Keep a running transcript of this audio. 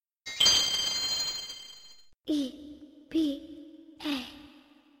EPA.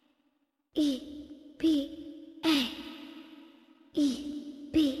 EPA. EPA.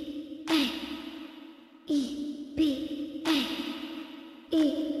 EPA. EPA.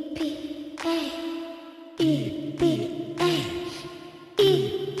 EPA.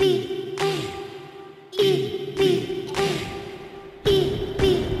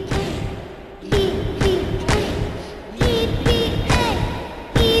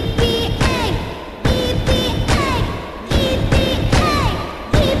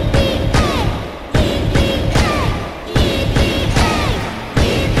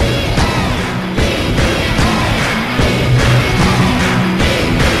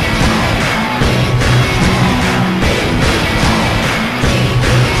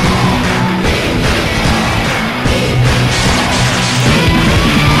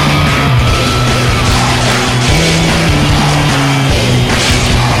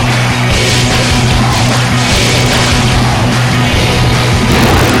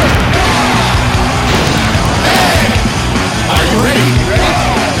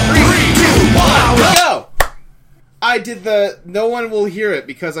 I did the no one will hear it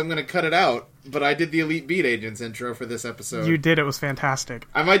because I'm going to cut it out, but I did the Elite Beat Agents intro for this episode. You did. It was fantastic.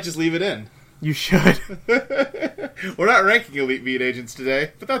 I might just leave it in. You should. We're not ranking Elite Beat Agents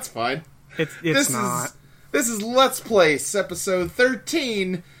today, but that's fine. It's not. This is Let's Place, episode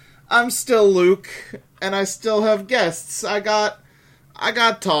 13. I'm still Luke, and I still have guests. I got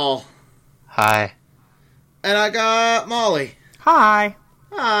Tall. Hi. And I got Molly. Hi.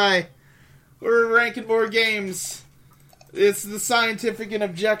 Hi. We're ranking more games. It's the scientific and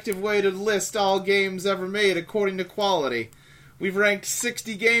objective way to list all games ever made according to quality. We've ranked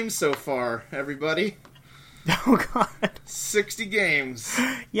 60 games so far, everybody. Oh, God. 60 games.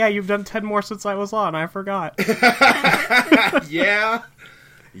 Yeah, you've done 10 more since I was on. I forgot. Yeah.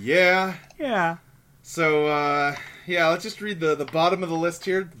 Yeah. So, let's just read the bottom of the list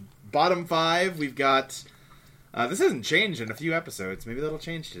here. Bottom 5, we've got... this hasn't changed in a few episodes. Maybe that'll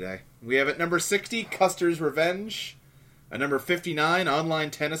change today. We have at number 60, Custer's Revenge. At number 59, Online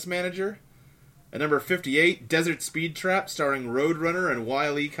Tennis Manager. At number 58, Desert Speed Trap, starring Roadrunner and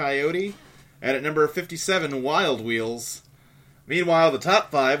Wile E. Coyote. And at number 57, Wild Wheels. Meanwhile, the top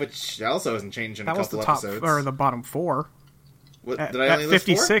 5, which also hasn't changed in a couple episodes. That was the top, or the bottom 4. What, at, did I only list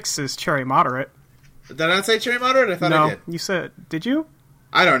 56 is Cherry Moderate. Did I not say Cherry Moderate? I thought I did. No, you said, did you?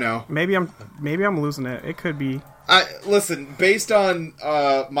 I don't know. Maybe I'm losing it. It could be. Listen, based on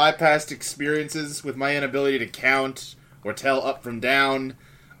my past experiences with my inability to count or tell up from down,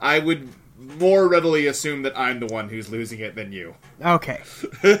 I would more readily assume that I'm the one who's losing it than you. Okay.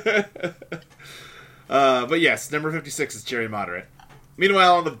 But yes, number 56 is Cherry Moderate.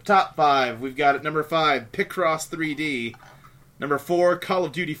 Meanwhile, on the top 5, we've got at number 5, Picross 3D. Number 4, Call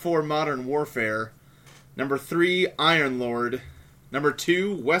of Duty 4 Modern Warfare. Number 3, Iron Lord. Number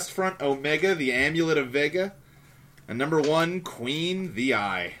 2, Westfront Omega, The Amulet of Vega. And number 1, Queen, The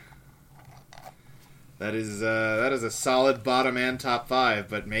Eye. That is a solid bottom and top 5,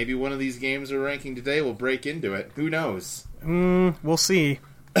 but maybe one of these games we're ranking today will break into it. Who knows? We'll see.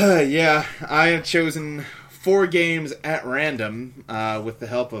 Yeah, I have chosen 4 games at random with the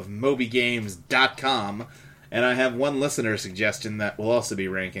help of MobyGames.com, and I have one listener suggestion that we'll also be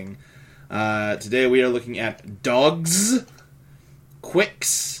ranking. Today we are looking at Dogs,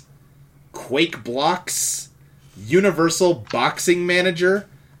 Quicks, Quake Blocks, Universal Boxing Manager,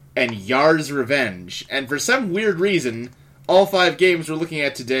 and Yar's Revenge. And for some weird reason, all 5 games we're looking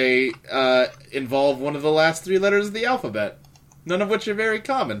at today involve one of the last 3 letters of the alphabet. None of which are very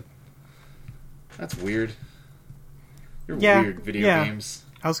common. That's weird. You're weird, video games.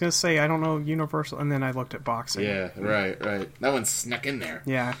 I was going to say, I don't know Universal, and then I looked at boxing. Yeah, right. That one snuck in there.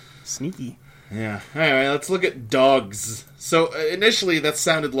 Yeah, sneaky. Yeah. Anyway, let's look at Dogs. So, initially, that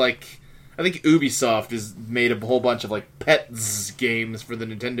sounded like... I think Ubisoft has made a whole bunch of, Pets games for the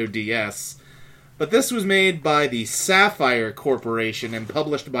Nintendo DS. But this was made by the Sapphire Corporation and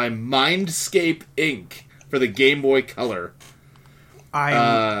published by Mindscape Inc. for the Game Boy Color.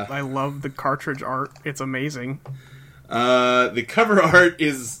 I love the cartridge art. It's amazing. The cover art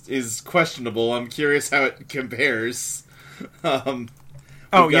is questionable. I'm curious how it compares. By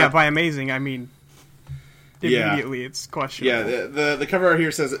amazing, I mean... Immediately, it's questionable. Yeah, the cover art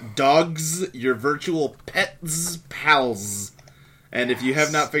here says, Dogs, your virtual pets, pals. And if you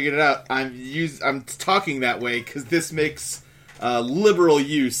have not figured it out, I'm talking that way because this makes liberal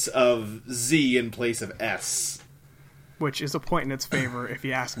use of Z in place of S. Which is a point in its favor, if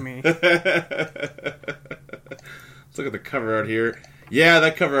you ask me. Let's look at the cover art here. Yeah,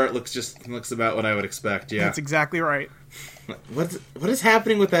 that cover art looks about what I would expect, yeah. That's exactly right. What is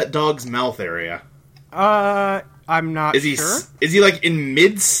happening with that dog's mouth area? I'm not Is he sure. is he like in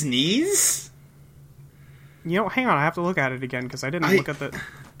mid sneeze? Hang on. I have to look at it again because I didn't look at the.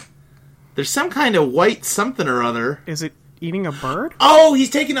 There's some kind of white something or other. Is it eating a bird? Oh, he's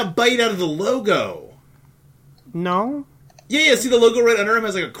taking a bite out of the logo. No. Yeah. See the logo right under him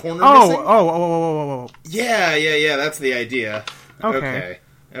has like a corner Oh, missing. oh. Yeah. That's the idea. Okay.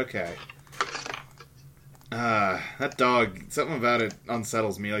 That dog. Something about it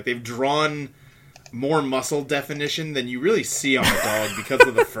unsettles me. Like they've drawn more muscle definition than you really see on the dog because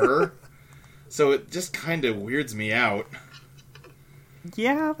of the fur. So it just kind of weirds me out.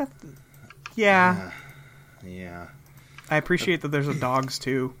 Yeah. Yeah. Yeah. I appreciate that there's a dogs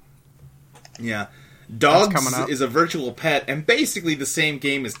too. Yeah. coming Dogs up. is a virtual pet and basically the same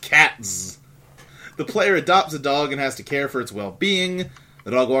game as Cats. The player adopts a dog and has to care for its well-being.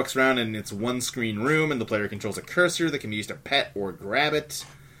 The dog walks around in its one-screen room, and the player controls a cursor that can be used to pet or grab it.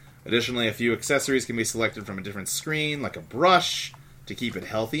 Additionally, a few accessories can be selected from a different screen, like a brush, to keep it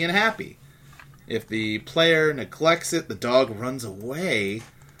healthy and happy. If the player neglects it, the dog runs away.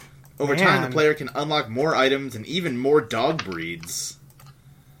 Over time, the Man. player can unlock more items and even more dog breeds.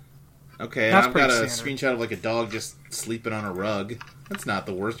 Okay, That's I've got a pretty standard. screenshot of like a dog just sleeping on a rug. That's not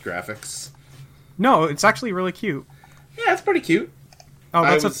the worst graphics. No, it's actually really cute. Yeah, it's pretty cute. Oh,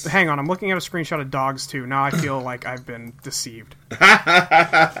 I that's was- hang on. I'm looking at a screenshot of dogs too. Now I feel like I've been deceived.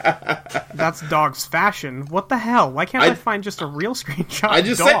 That's dogs fashion. What the hell? Why can't I find just a real screenshot? I of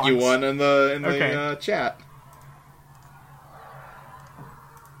just dogs? sent you one in the Okay. chat.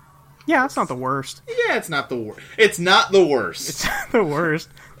 Yeah, that's not the worst. Yeah, it's not the worst. It's not the worst. It's the worst.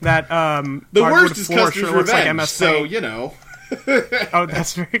 That The hardwood worst is floor Custer's sure looks like Revenge. MS So Paint. you know, Oh,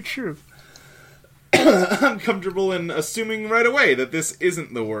 that's very true. I'm comfortable in assuming right away that this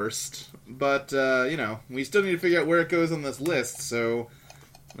isn't the worst. But we still need to figure out where it goes on this list. So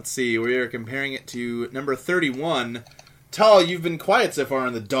let's see. We are comparing it to number 31. Tal, you've been quiet so far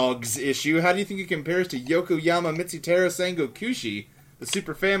on the dogs issue. How do you think it compares to Yokoyama Mitsutera Sengokushi, the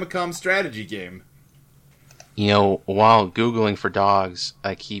Super Famicom strategy game? While Googling for dogs,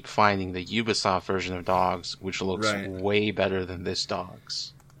 I keep finding the Ubisoft version of dogs, which looks Right. way better than this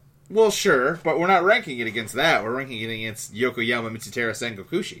dogs. Well, sure, but we're not ranking it against that. We're ranking it against Yokoyama Mitsutera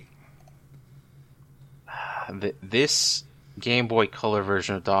Sengokushi. This Game Boy Color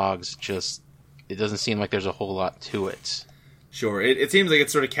version of dogs it doesn't seem like there's a whole lot to it. Sure, it seems like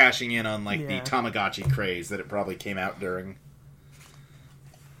it's sort of cashing in on the Yeah. Tamagotchi craze that it probably came out during.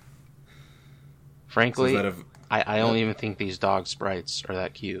 Frankly, So is that I don't even think these dog sprites are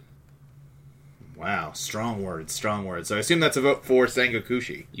that cute. Wow, strong words. So I assume that's a vote for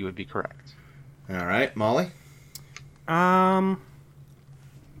Sengokushi. You would be correct. All right, Molly? Man,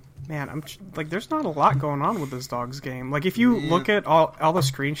 there's not a lot going on with this dogs game. Like, if you look at all the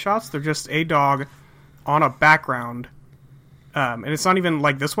screenshots, they're just a dog on a background. And it's not even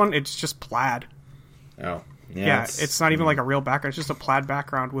like this one, it's just plaid. Oh. Yeah, it's not even like a real background, it's just a plaid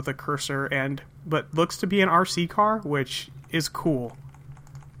background with a cursor but looks to be an RC car, which is cool.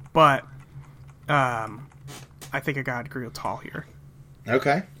 But, I think I gotta agree with Tall here.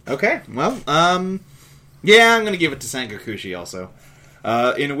 Okay. Well, yeah, I'm going to give it to Sengokushi also.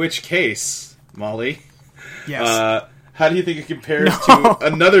 In which case, Molly, Yes. how do you think it compares No. to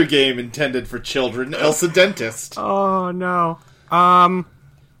another game intended for children, Elsa Dentist? Oh, no.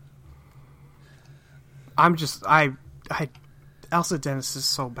 Elsa Dennis is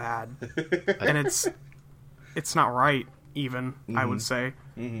so bad. And it's not right, even, I would say.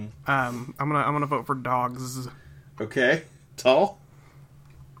 Mm-hmm. I'm gonna vote for dogs. Okay. Tall?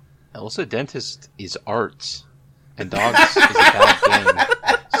 Elsa Dentist is art, and dogs is a bad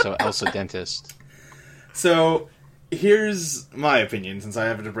game. So Elsa Dentist. So, here's my opinion, since I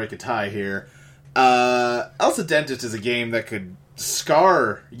have to break a tie here. Elsa Dentist is a game that could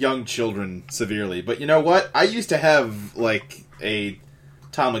scar young children severely, but you know what? I used to have, a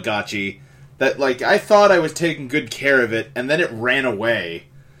Tamagotchi that, I thought I was taking good care of it, and then it ran away.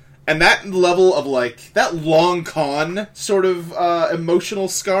 And that level of, that long con sort of emotional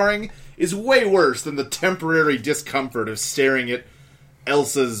scarring is way worse than the temporary discomfort of staring at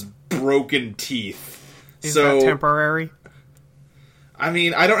Elsa's broken teeth. Is that temporary? I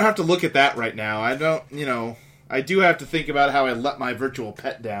mean, I don't have to look at that right now. I don't, I do have to think about how I let my virtual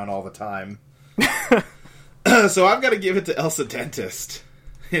pet down all the time. So I've got to give it to Elsa Dentist.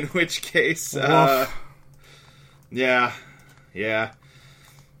 In which case, yeah.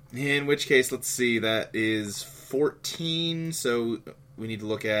 In which case, let's see, that is 14, so we need to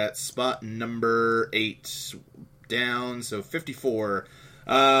look at spot number 8 down, so 54.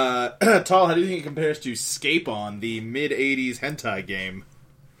 Tal, how do you think it compares to Scape On, the mid-80s hentai game?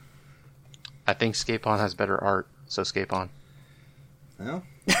 I think Scape-On has better art, so Scape-On. Well,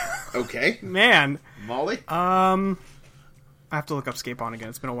 okay. Man, Molly? I have to look up Scape-On again.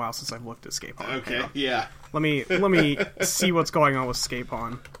 It's been a while since I've looked at Scape-On. Okay, yeah. Let me see what's going on with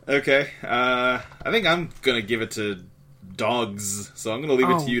Scape-On. Okay, I think I'm gonna give it to Dogs, so I'm gonna leave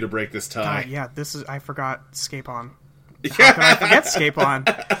it to you to break this tie. Yeah, I forgot Scape-On. How can I forget Scape-On?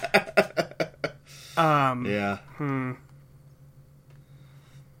 Yeah.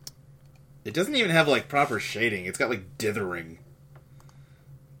 It doesn't even have, like, proper shading. It's got, like, dithering.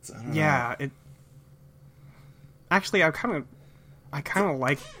 So, I don't know. It. Actually, I kind of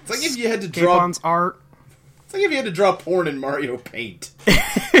like. It's like if you had to draw. Scape-On's art. It's like if you had to draw porn in Mario Paint.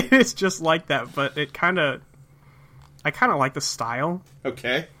 It's just like that, but I kind of like the style.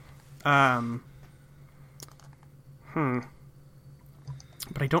 Okay. But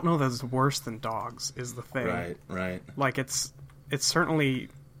I don't know that it's worse than Dogs, is the thing. Right. Like, it's certainly...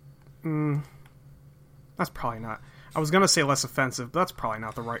 that's probably not... I was going to say less offensive, but that's probably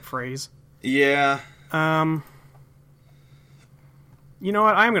not the right phrase. Yeah. You know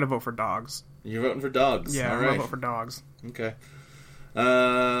what? I'm going to vote for Dogs. You're voting for Dogs. Yeah, All I'm right. going to vote for Dogs. Okay.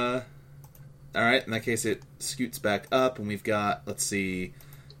 Alright, in that case it scoots back up, and we've got, let's see,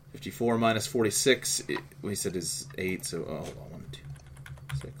 54 minus 46, we said is 8, so, hold on, 1, 2,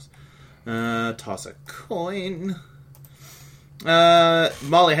 6. Toss a coin.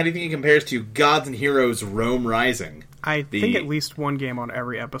 Molly, how do you think it compares to Gods and Heroes Rome Rising? I think at least one game on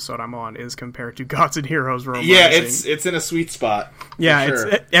every episode I'm on is compared to Gods and Heroes Rome Yeah, Rising. it's in a sweet spot. Yeah, sure.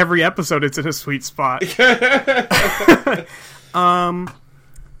 it's every episode it's in a sweet spot.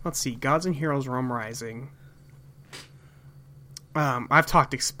 Let's see, Gods and Heroes Rome Rising. I've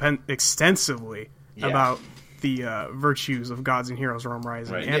talked extensively about the virtues of Gods and Heroes Rome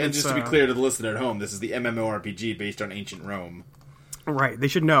Rising. Right, and just to be clear to the listener at home, this is the MMORPG based on ancient Rome. Right, they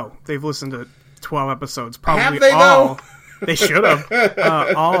should know. They've listened to 12 episodes, probably Have they, all. though? They should have.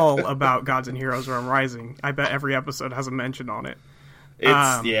 All about Gods and Heroes Rome Rising. I bet every episode has a mention on it.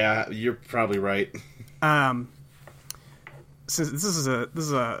 Yeah, you're probably right. Since this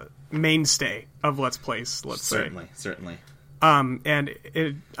is a mainstay of Let's Plays, let's Certainly. and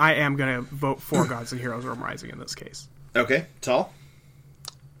I am gonna vote for Gods and Heroes Rome Rising in this case. Okay, Tall?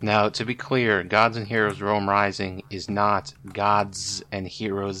 Now, to be clear, Gods and Heroes Rome Rising is not Gods and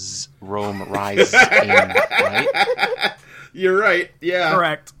Heroes Rome Rising, right? You're right, yeah.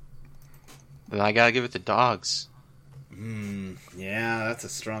 Correct. Then I gotta give it to Dogs. Yeah, that's a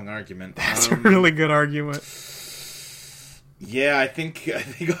strong argument. That's a really good argument. Yeah, I think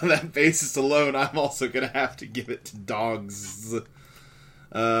on that basis alone, I'm also gonna have to give it to Dogs.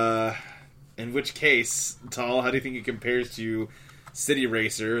 In which case, Tall, how do you think it compares to City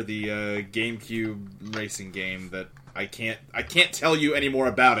Racer, the GameCube racing game that I can't tell you any more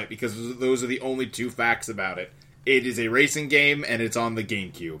about it because those are the only two facts about it. It is a racing game and it's on the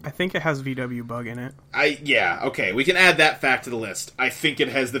GameCube. I think it has VW bug in it. Yeah, okay, we can add that fact to the list. I think it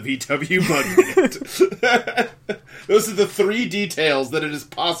has the VW bug in it. Those are the 3 details that it is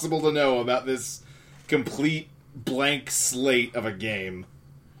possible to know about this complete blank slate of a game.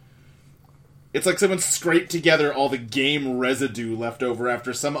 It's like someone scraped together all the game residue left over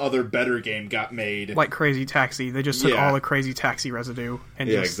after some other better game got made. Like Crazy Taxi. They just took all the Crazy Taxi residue and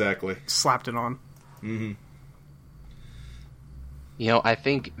just exactly. slapped it on. Mm-hmm. You know, I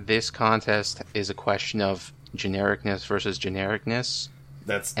think this contest is a question of genericness versus genericness.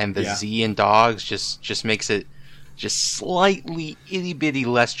 And the Z in Dogs just makes it just slightly itty-bitty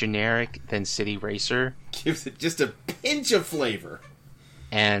less generic than City Racer. Gives it just a pinch of flavor.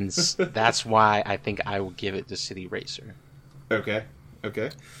 And that's why I think I will give it to City Racer. Okay.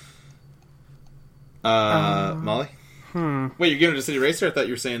 Molly? Wait, you're giving it to City Racer? I thought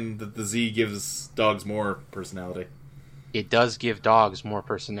you were saying that the Z gives Dogs more personality. It does give Dogs more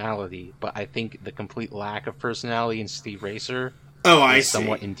personality, but I think the complete lack of personality in City Racer is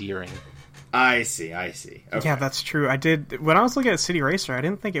somewhat endearing. I see. Okay. Yeah, that's true. When I was looking at City Racer, I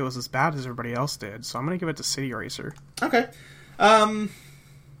didn't think it was as bad as everybody else did, so I'm going to give it to City Racer. Okay.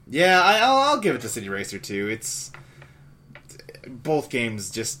 Yeah, I'll give it to City Racer too. It's both games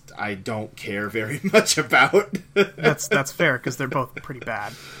just I don't care very much about. That's fair because they're both pretty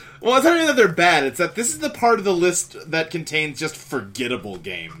bad. Well, it's not even that they're bad. It's that this is the part of the list that contains just forgettable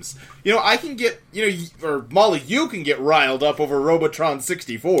games. You know, I can get, or Molly, you can get riled up over Robotron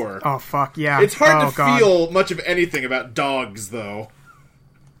 64. Oh, fuck, yeah. It's hard to feel much of anything about Dogs, though.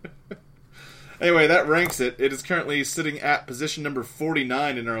 Anyway, that ranks it. It is currently sitting at position number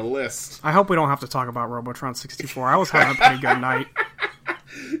 49 in our list. I hope we don't have to talk about Robotron 64. I was having a pretty good night.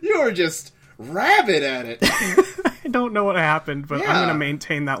 You were just rabid at it. don't know what happened, but I'm Yeah. going to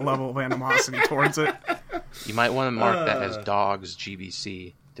maintain that level of animosity towards it. You might want to mark that as dogs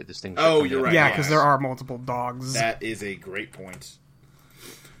GBC to distinguish. Oh, it from you're the- right. Yeah, yes. because there are multiple dogs. That is a great point.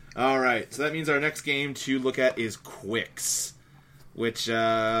 All right, so that means our next game to look at is Quicks, which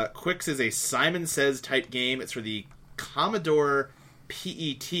Quicks is a Simon Says type game. It's for the Commodore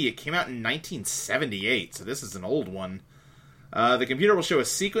PET. It came out in 1978, so this is an old one. The computer will show a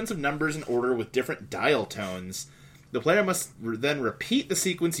sequence of numbers in order with different dial tones. The player must then repeat the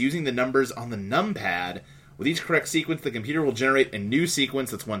sequence using the numbers on the numpad. With each correct sequence, the computer will generate a new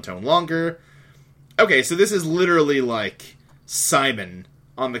sequence that's one tone longer. Okay, so this is literally like Simon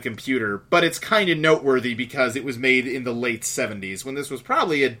on the computer, but it's kind of noteworthy because it was made in the late 70s, when this was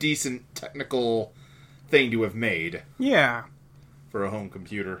probably a decent technical thing to have made Yeah. for a home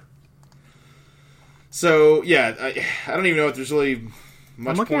computer. So, yeah, I don't even know if there's really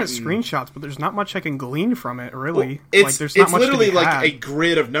much I'm looking at point in- screenshots, but there's not much I can glean from it, really. It's, like, there's not it's much literally to be like had. a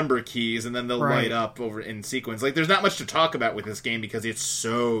grid of number keys, and then they'll Right. light up over in sequence. Like, there's not much to talk about with this game because it's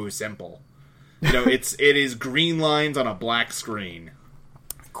so simple. You know, it is green lines on a black screen.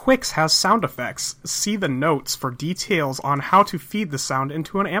 Quicks has sound effects. See the notes for details on how to feed the sound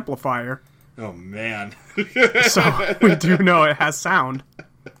into an amplifier. Oh, man. So, we do know it has sound.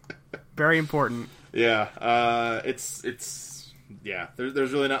 Very important. Yeah, yeah,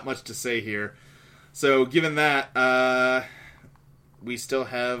 there's really not much to say here. So, given that, we still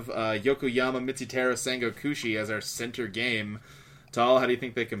have Yokoyama Mitsutaro Sengokushi as our center game. Tal, how do you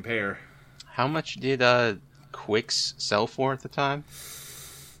think they compare? How much did Quicks sell for at the time?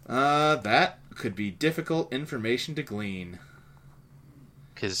 That could be difficult information to glean.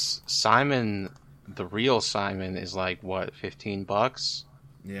 Because Simon, the real Simon, is like, what, $15?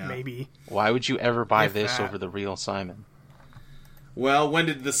 Yeah. Maybe. Why would you ever buy If this that. over the real Simon? Well, when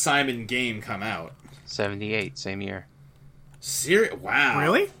did the Simon game come out? 78, same year. Wow.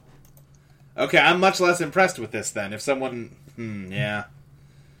 Really? Okay, I'm much less impressed with this then. If someone... yeah.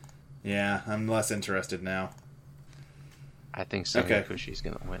 Yeah, I'm less interested now. I think Okay. Sengokushi's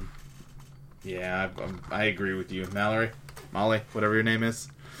going to win. Yeah, I agree with you. Molly, whatever your name is.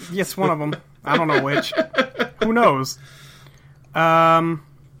 Yes, one of them. I don't know which. Who knows?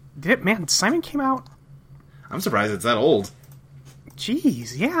 Man, Simon came out... I'm surprised it's that old.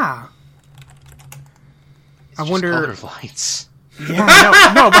 Jeez, yeah. It's I just wonder- color lights.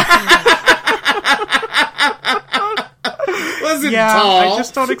 Yeah, no, but... Listen, Yeah, Tal. I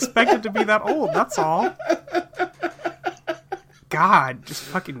just don't expect it to be that old, that's all. God, just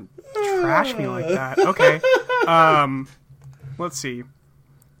fucking trash me like that. Okay. Let's see.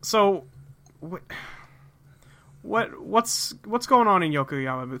 So, what's going on in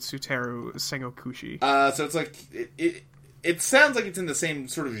Yokoyama Mitsutaro Sengokushi? So it's like... It sounds like it's in the same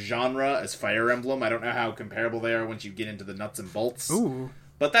sort of genre as Fire Emblem. I don't know how comparable they are once you get into the nuts and bolts. Ooh.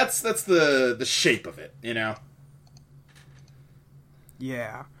 But that's the shape of it, you know?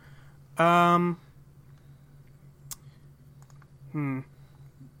 Yeah.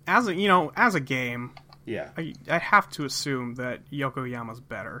 As a game, Yeah. I have to assume that Yokoyama's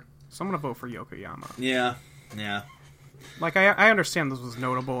better. So I'm gonna vote for Yokoyama. Yeah. Like, I understand this was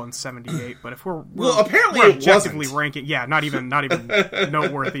notable in '78, but if we're apparently we're it objectively wasn't. ranking, yeah, not even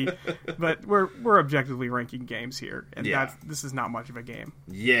noteworthy, but we're objectively ranking games here, and Yeah. this is not much of a game.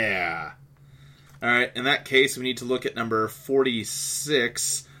 Yeah. Alright, in that case, we need to look at number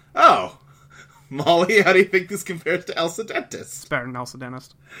 46. Oh! Molly, how do you think this compares to Elsa Dentis? It's better than Elsa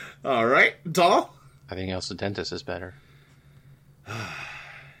Dentist. Alright, Doll? I think Elsa Dentist is better.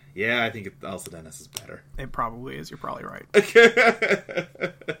 Yeah, I think Elsa Dentis is better. It probably is. You're probably right.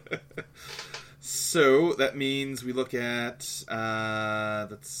 So, that means we look at,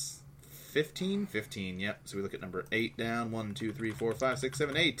 that's 15? 15, yep. So we look at number 8 down. 1, 2, 3, 4, 5, 6,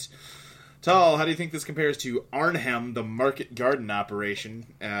 7, 8. Tal, how do you think this compares to Arnhem, the Market Garden Operation?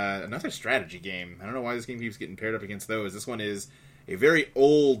 Another strategy game. I don't know why this game keeps getting paired up against those. This one is a very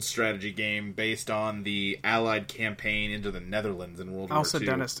old strategy game based on the Allied campaign into the Netherlands in World Elsa War II.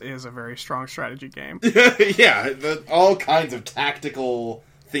 Dentist is a very strong strategy game. Yeah, all kinds of tactical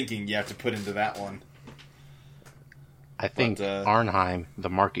thinking you have to put into that one. I think But, Arnhem, the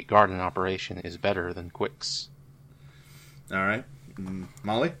Market Garden Operation, is better than Quicks. All right.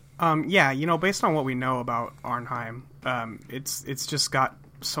 Molly? Yeah, based on what we know about Arnhem, it's just got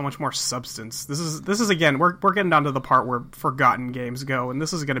so much more substance. This is again, we're getting down to the part where forgotten games go, and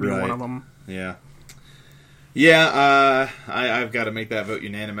this is going to be Right. one of them. Yeah. Yeah, I've got to make that vote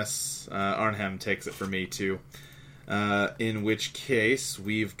unanimous. Arnhem takes it for me, too. In which case,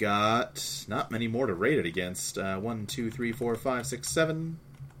 we've got not many more to rate it against. 1, 2, 3, 4, 5, 6, 7.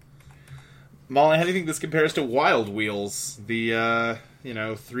 Molly, how do you think this compares to Wild Wheels, the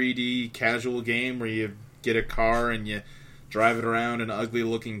 3D casual game where you get a car and you drive it around an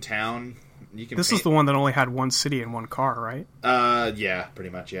ugly-looking town? This is the one that only had one city and one car, right? Yeah, pretty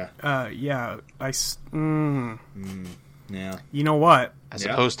much, yeah. Yeah. Yeah. You know what? As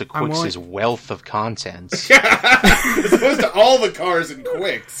opposed to Quix's wealth of content. As opposed to all the cars in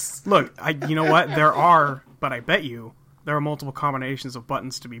Quix. Look, you know what? There are, but I bet you there are multiple combinations of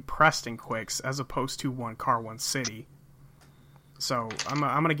buttons to be pressed in Quix as opposed to one car, one city. So I'm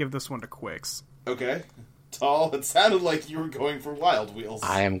gonna give this one to Quix. Okay. Tall, it sounded like you were going for Wild Wheels.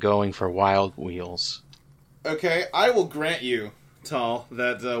 I am going for Wild Wheels. Okay, I will grant you, Tall,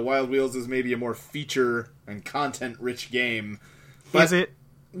 that Wild Wheels is maybe a more feature and content-rich game. But, is it?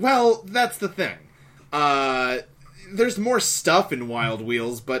 Well, that's the thing. There's more stuff in Wild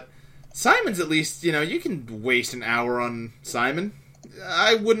Wheels, but Simon's at least, you can waste an hour on Simon.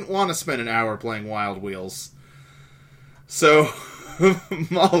 I wouldn't want to spend an hour playing Wild Wheels. So,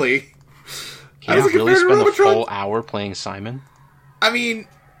 Molly... Can you really spend a full hour playing Simon? I mean,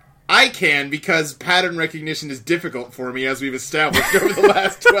 I can, because pattern recognition is difficult for me, as we've established over the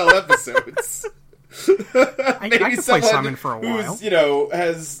last 12 episodes. I could play Simon for a while. Who's,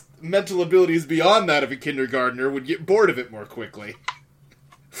 has mental abilities beyond that of a kindergartner would get bored of it more quickly.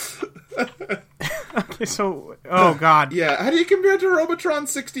 Okay, so... Oh, God. Yeah, how do you compare it to Robotron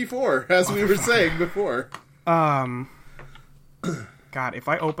 64, as we were saying before? God, if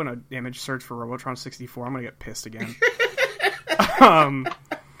I open an image search for Robotron 64, I'm gonna get pissed again.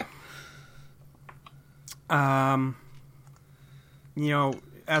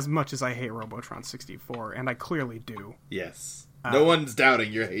 As much as I hate Robotron 64, and I clearly do. Yes. No one's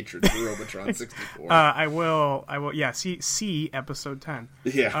doubting your hatred for Robotron 64. I will, yeah, see episode 10.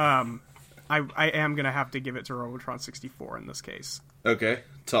 Yeah. I am gonna have to give it to Robotron 64 in this case. Okay.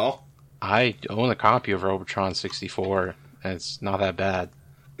 Tall? I own a copy of Robotron 64. It's not that bad.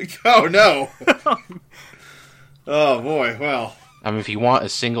 Oh, no! Oh, boy, well. I mean, if you want a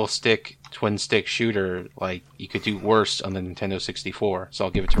single-stick, twin-stick shooter, you could do worse on the Nintendo 64, so I'll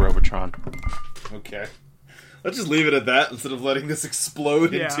give it to Robotron. Okay. Let's just leave it at that, instead of letting this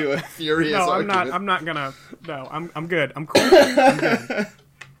explode into a furious argument. I'm not gonna... No, I'm good. I'm cool. I'm good.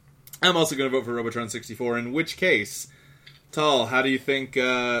 I'm also gonna vote for Robotron 64, in which case... Tall, how do you think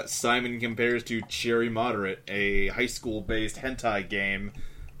Simon compares to Cherry Moderate, a high school-based hentai game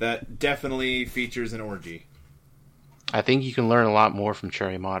that definitely features an orgy? I think you can learn a lot more from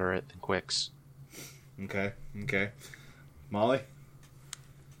Cherry Moderate than Quix. Okay. Molly?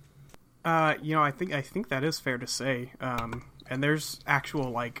 I think that is fair to say. And there's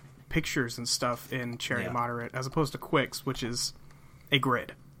actual, pictures and stuff in Cherry Moderate, as opposed to Quix, which is a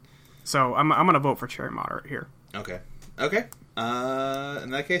grid. So I'm going to vote for Cherry Moderate here. Okay.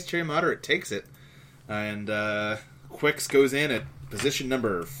 In that case, Cherry Moderate takes it. And Quix goes in at position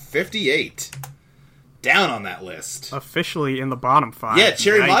number 58. Down on that list. Officially in the bottom 5. Yeah,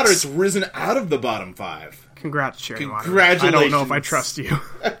 Cherry Moderate's risen out of the bottom 5. Congrats, Cherry Moderate. Congratulations. I don't know if I trust you.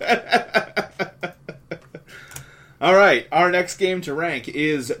 All right, our next game to rank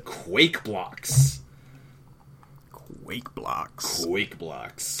is Quake Blocks. Quake Blocks.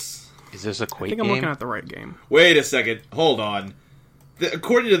 Is this a Quake game? I think I'm looking at the right game. Wait a second. Hold on.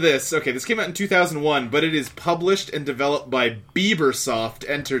 According to this, this came out in 2001, but it is published and developed by Biebersoft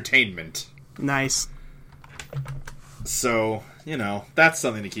Entertainment. Nice. So, that's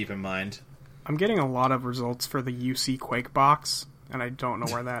something to keep in mind. I'm getting a lot of results for the UC Quake box, and I don't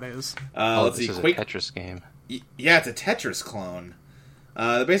know where that is. Let's see. This is a Tetris game. Yeah, it's a Tetris clone.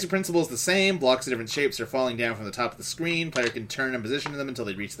 The basic principle is the same. Blocks of different shapes are falling down from the top of the screen. Player can turn and position them until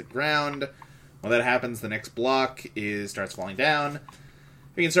they reach the ground. When that happens, the next block starts falling down.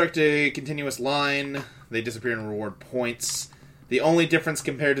 If you can start a continuous line, they disappear and reward points. The only difference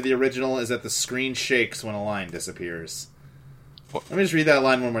compared to the original is that the screen shakes when a line disappears. Let me just read that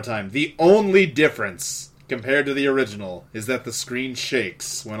line one more time. The only difference compared to the original is that the screen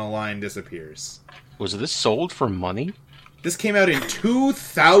shakes when a line disappears. Was this sold for money? This came out in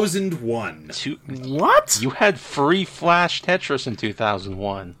 2001. What? You had free Flash Tetris in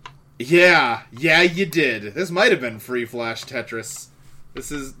 2001. Yeah, you did. This might have been free Flash Tetris.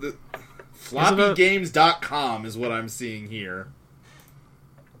 This is the floppygames.com is what I'm seeing here.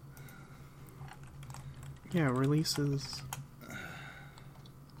 Yeah, releases.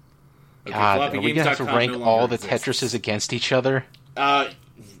 Okay, God, are we going to have to rank all the exists. Tetrises against each other?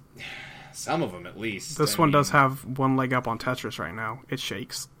 Some of them, at least. This one does have one leg up on Tetris right now. It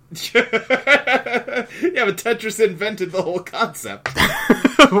shakes. Yeah, but Tetris invented the whole concept.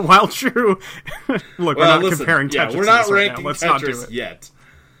 While true. Look, we're not comparing Tetris. We're not right ranking now. Let's Tetris not do it. yet.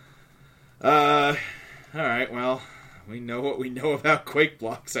 Alright, well, we know what we know about Quake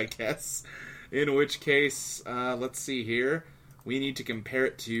blocks, I guess. In which case, let's see here. We need to compare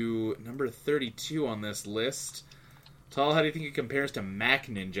it to number 32 on this list. Tal, how do you think it compares to Mac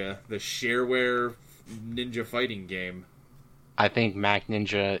Ninja, the shareware ninja fighting game? I think Mac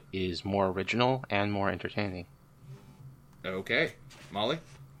Ninja is more original and more entertaining. Okay. Molly?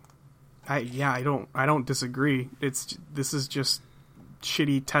 I don't disagree. This is just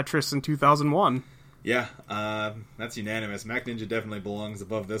shitty Tetris in 2001. Yeah, that's unanimous. Mac Ninja definitely belongs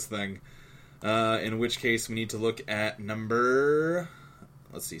above this thing. In which case, we need to look at number...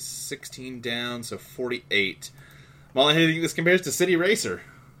 Let's see, 16 down, so 48. Molly, how do you think this compares to City Racer?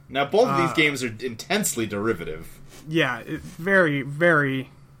 Now, both of these games are intensely derivative. Yeah, very, very...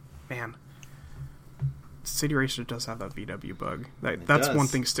 Man. City Racer does have that VW bug. That's one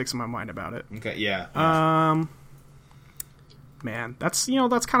thing sticks in my mind about it. Okay, yeah. Man, that's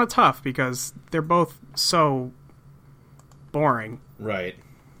kind of tough because they're both so boring. Right.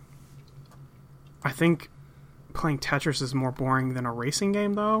 I think playing Tetris is more boring than a racing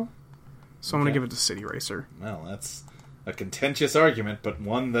game, though. So I'm going to give it to City Racer. Well, that's a contentious argument, but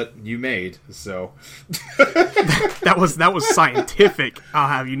one that you made, so... that was scientific, I'll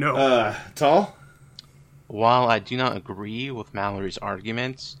have you know. Tal? While I do not agree with Mallory's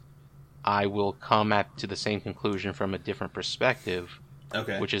arguments, I will come to the same conclusion from a different perspective.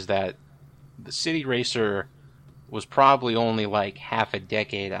 Okay. Which is that the City Racer was probably only like half a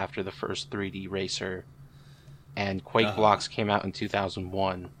decade after the first 3D Racer, and Quake Blocks came out in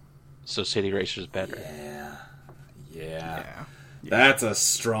 2001, so City Racer's better. Yeah. That's a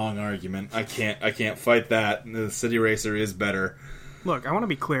strong argument. I can't fight that. The City Racer is better. Look, I want to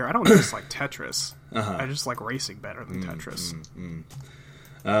be clear. I don't just like Tetris. Uh-huh. I just like racing better than Tetris.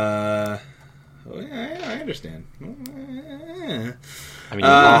 I understand. I mean, you're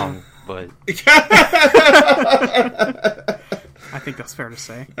wrong, but... I think that's fair to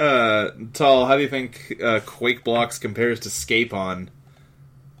say. Tal, how do you think Quake Blocks compares to Scape-On?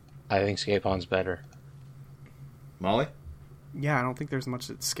 I think Scape-On's better. Molly? Yeah, I don't think there's much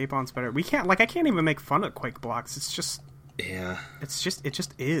that Scape-On's better. I can't even make fun of Quake Blocks. It's just... Yeah. It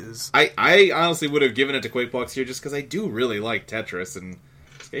just is. I honestly would have given it to Quake Blocks here just because I do really like Tetris, and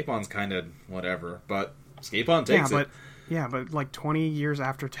Scape-On's kind of whatever, but Scape-On takes it. Yeah, but like 20 years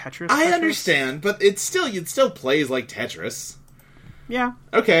after Tetris... I understand, but it still plays like Tetris. Yeah.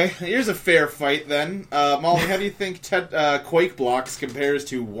 Okay, here's a fair fight then. Molly, how do you think Quake Blocks compares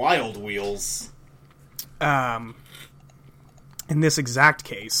to Wild Wheels? In this exact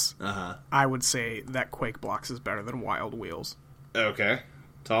case, Uh-huh. I would say that Quake Blocks is better than Wild Wheels. Okay.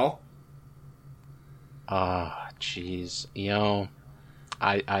 Tal? Jeez.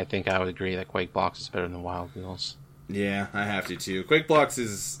 I think I would agree that Quake Blocks is better than Wild Wheels. Yeah, I have to too. Quake Blocks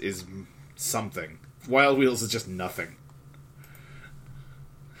is something. Wild Wheels is just nothing.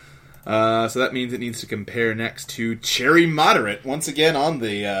 So that means it needs to compare next to Cherry Moderate, once again on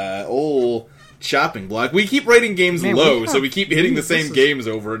the old chopping block. We keep rating games low, so we keep hitting the same games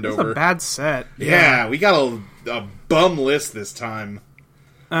over and over. It's a bad set. Yeah, we got a bum list this time.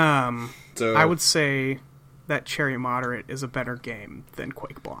 So I would say that Cherry Moderate is a better game than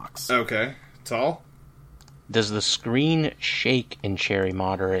Quake Blocks. Okay. Tal? Does the screen shake in Cherry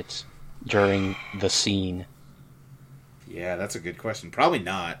Moderate during the scene? Yeah, that's a good question. Probably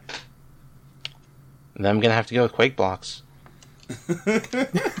not. Then I'm going to have to go with Quake Blocks.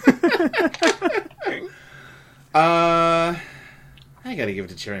 I gotta give it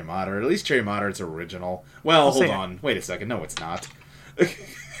to Cherry Moderate. At least Cherry Moderate's original. Well, hold on. Wait a second. No, it's not.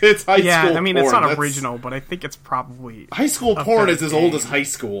 It's high school porn. Yeah, I mean, it's not original, but I think it's probably... High school porn is as old as high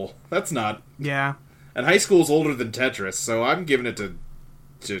school. That's not... Yeah. And high school's older than Tetris, so I'm giving it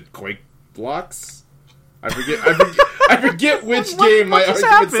to Quake Blocks. I forget which game my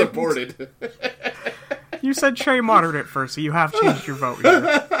argument supported. You said Cherry Moderate at first, so you have changed your vote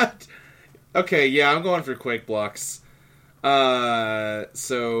here. Okay, yeah, I'm going for Quake Blocks.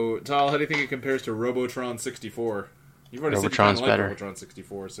 So, Tal, how do you think it compares to Robotron 64? You've already said you Robotron's like better. Robotron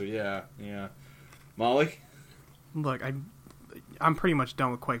 64, so yeah. Molly? Look, I'm pretty much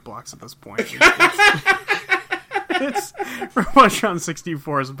done with Quake Blocks at this point. It's Robotron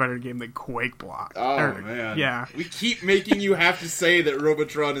 64 is a better game than Quake Blocks. Oh, man. Yeah. We keep making you have to say that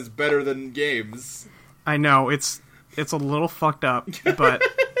Robotron is better than games. I know, it's a little fucked up, but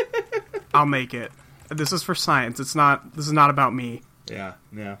I'll make it. This is for science. This is not about me. Yeah.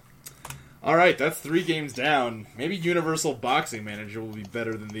 Alright, that's 3 games down. Maybe Universal Boxing Manager will be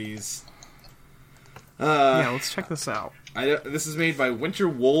better than these. Yeah, let's check this out. This is made by Winter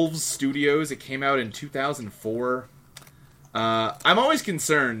Wolves Studios. It came out in 2004. I'm always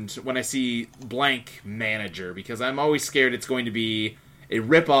concerned when I see blank manager, because I'm always scared it's going to be a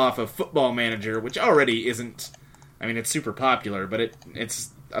ripoff of Football Manager, which already isn't... I mean, it's super popular, but it's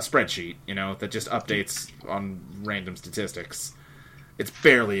a spreadsheet, that just updates on random statistics. It's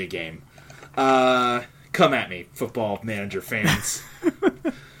barely a game. Come at me, Football Manager fans.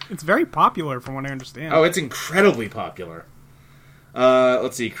 It's very popular from what I understand. Oh, it's incredibly popular.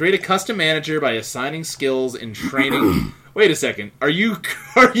 Let's see. Create a custom manager by assigning skills and training... Wait a second. Are you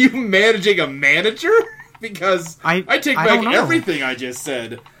managing a manager? Because I take back everything I just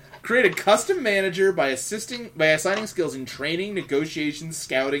said. Create a custom manager by assigning skills in training, negotiations,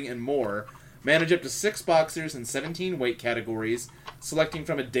 scouting, and more. Manage up to 6 boxers in 17 weight categories, selecting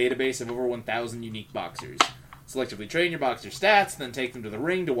from a database of over 1,000 unique boxers. Selectively train your boxer stats, then take them to the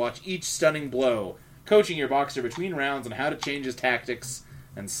ring to watch each stunning blow, coaching your boxer between rounds on how to change his tactics,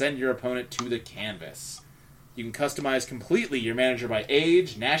 and send your opponent to the canvas. You can customize completely your manager by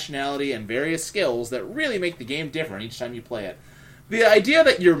age, nationality, and various skills that really make the game different each time you play it. The idea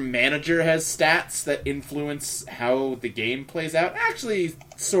that your manager has stats that influence how the game plays out actually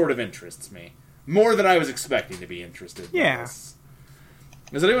sort of interests me. More than I was expecting to be interested in this.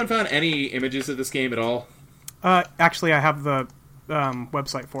 Has anyone found any images of this game at all? Actually, I have the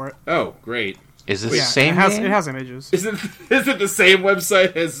website for it. Oh, great. Is this the same game? It has images. Is it the same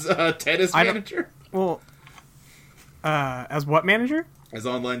website as Tennis Manager? Well... as what manager? As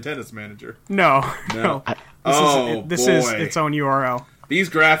Online Tennis Manager. No. This is boy. its own URL. These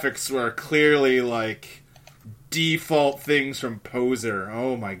graphics were clearly like default things from Poser.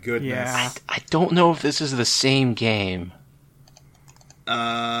 Oh my goodness. Yeah. I don't know if this is the same game.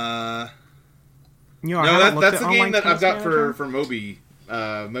 No, that's the game that I've got for Moby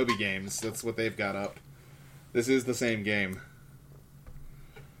Games. That's what they've got up. This is the same game.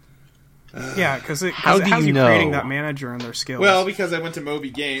 Yeah, because it has you creating that manager and their skills. Well, because I went to Moby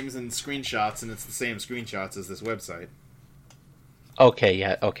Games and screenshots, and it's the same screenshots as this website. Okay,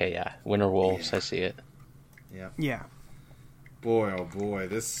 yeah. Winter Wolves, I see it. Yeah. Boy, oh boy,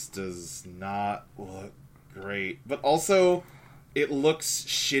 this does not look great. But also, it looks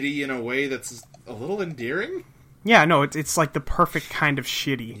shitty in a way that's a little endearing? Yeah, no, it's like the perfect kind of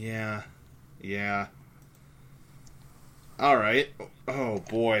shitty. Yeah. Alright. Oh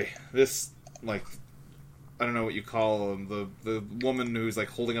boy. This, like, I don't know what you call them. The woman who's, like,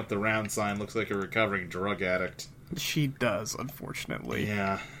 holding up the round sign looks like a recovering drug addict. She does, unfortunately.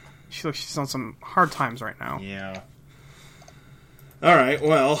 Yeah. She's on some hard times right now. Yeah. Alright,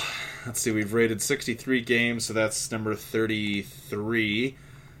 well, let's see. We've rated 63 games, so that's number 33.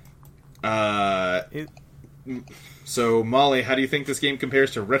 So, Molly, how do you think this game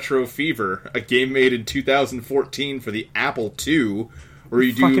compares to Retro Fever, a game made in 2014 for the Apple II, where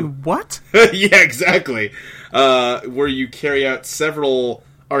you do... Fucking what? Yeah, exactly. Where you carry out several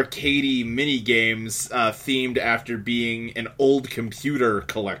arcadey mini-games themed after being an old computer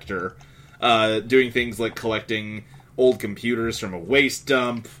collector. Doing things like collecting old computers from a waste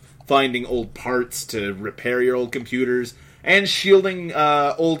dump, finding old parts to repair your old computers, and shielding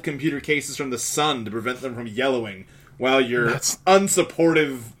old computer cases from the sun to prevent them from yellowing, while your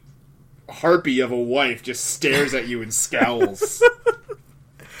unsupportive harpy of a wife just stares at you and scowls.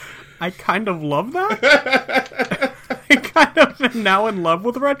 I kind of love that. I kind of am now in love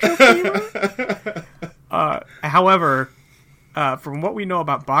with Retro Fever. However, from what we know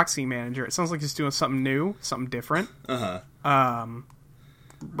about Boxing Manager, it sounds like it's doing something new, something different.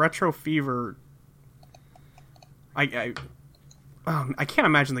 Retro Fever... I can't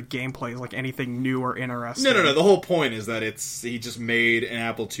imagine the gameplay is like anything new or interesting. No. The whole point is that he just made an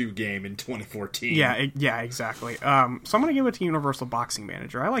Apple II game in 2014. Yeah, exactly. So I'm gonna give it to Universal Boxing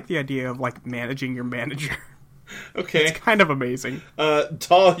Manager. I like the idea of like managing your manager. Okay, it's kind of amazing.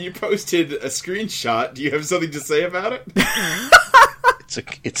 Tall, you posted a screenshot. Do you have something to say about it?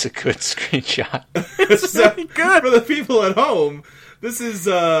 It's a good screenshot. It's really good for the people at home. This is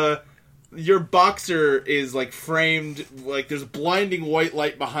your boxer is, like, framed, like, there's blinding white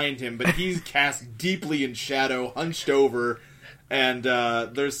light behind him, but he's cast deeply in shadow, hunched over, and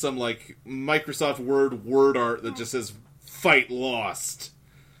there's some, like, Microsoft Word art that just says, "Fight lost."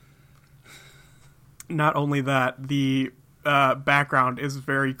 Not only that, the background is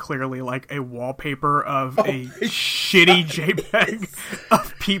very clearly, like, a wallpaper of a shitty JPEG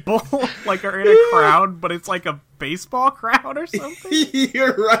of people, like, are in a crowd, but it's like a baseball crowd or something.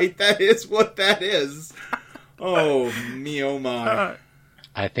 You're right, that is what that is. Oh, me oh my.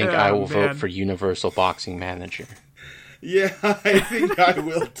 I think I will vote for Universal Boxing Manager. Yeah, I think I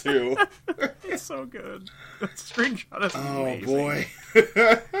will too. It's so good. That screenshot is amazing. Oh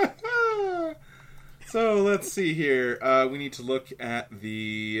boy. So let's see here. We need to look at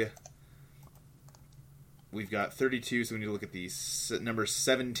the. We've got 32, so we need to look at the number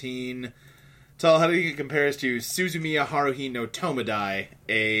 17. Tal, how do you think it compares to Suzumiya Haruhi no Tomadai,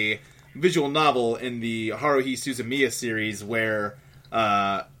 a visual novel in the Haruhi Suzumiya series where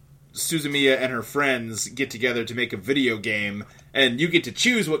Suzumiya and her friends get together to make a video game, and you get to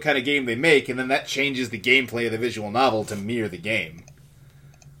choose what kind of game they make, and then that changes the gameplay of the visual novel to mirror the game.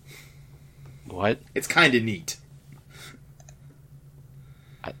 What? It's kind of neat.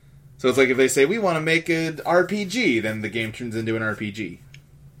 So it's like if they say, we want to make an RPG, then the game turns into an RPG.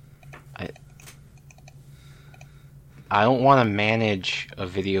 I don't want to manage a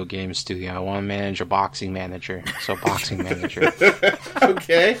video game studio. I want to manage a boxing manager. So boxing manager.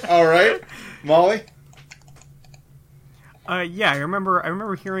 Okay, alright. Molly? Yeah, I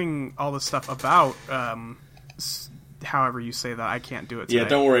remember hearing all this stuff about, however you say that. I can't do it today. Yeah,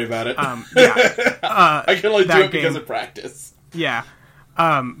 don't worry about it. Yeah. I can only do it because of practice. Yeah.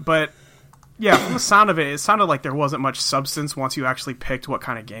 But, yeah, from the sound of it, it sounded like there wasn't much substance once you actually picked what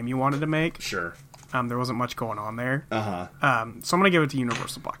kind of game you wanted to make. Sure. There wasn't much going on there. Uh-huh. So I'm going to give it to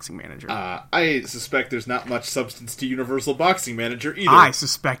Universal Boxing Manager. I suspect there's not much substance to Universal Boxing Manager either. I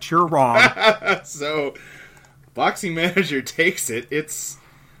suspect you're wrong. So, Boxing Manager takes it. It's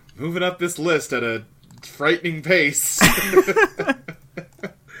moving up this list at a frightening pace.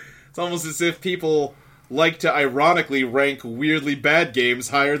 It's almost as if people like to ironically rank weirdly bad games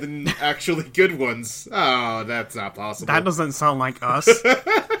higher than actually good ones. Oh, that's not possible. That doesn't sound like us.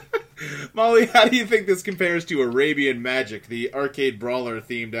 Molly, how do you think this compares to Arabian Magic, the arcade brawler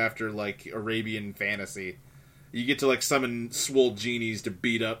themed after, like, Arabian fantasy? You get to, like, summon swole genies to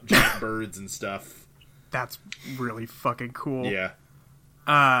beat up giant birds and stuff. That's really fucking cool. Yeah.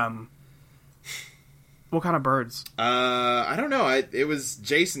 What kind of birds? I don't know. It was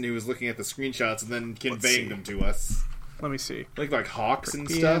Jason who was looking at the screenshots and then conveying them to us. Let me see. Like hawks and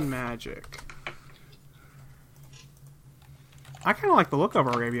stuff? Arabian Magic. I kind of like the look of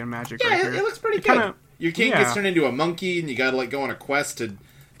Arabian Magic right here. It looks pretty good. Your king yeah. gets turned into a monkey and you gotta, like, go on a quest to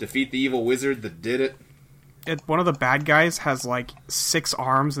defeat the evil wizard that did it. One of the bad guys has, like, 6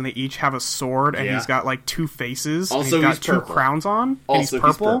 arms, and they each have a sword, and he's got, like, 2 faces. Also, and he's got purple. 2 crowns on. Also, and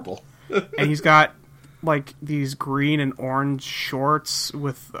he's purple. He's And he's got, like, these green and orange shorts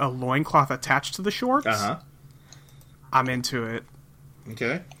with a loincloth attached to the shorts. Uh-huh. I'm into it.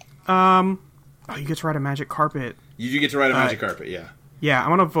 Okay. Oh, you get to ride a magic carpet. You do get to ride a magic carpet, yeah. Yeah, I'm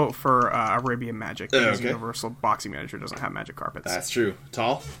going to vote for Arabian Magic, because okay. Universal Boxing Manager doesn't have magic carpets. That's true.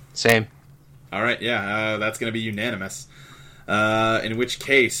 Tall? Same. All right, yeah, that's going to be unanimous. In which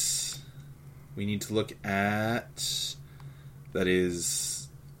case, we need to look at... That is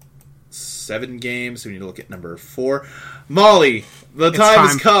 7 games, so we need to look at number 4. Molly, the time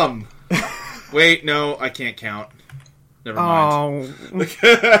has come. Wait, no, I can't count. Never mind. Oh.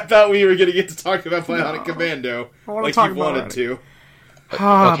 I thought we were going to get to talk about Bionic Commando, like you wanted to. Okay,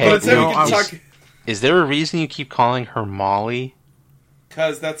 but instead we can talk... Is there a reason you keep calling her Molly?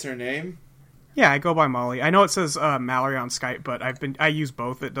 Because that's her name. Yeah, I go by Molly. I know it says Mallory on Skype, but I use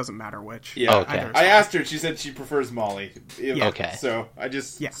both. It doesn't matter which. Yeah, okay. I asked her. She said she prefers Molly. Yeah. Okay. So I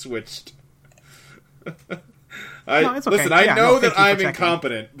just switched. No, it's okay. Listen, I Yeah, know no, that thank you I'm for checking.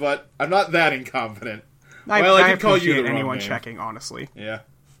 incompetent, but I'm not that incompetent. I can call you appreciate the wrong anyone name. checking, honestly. Yeah.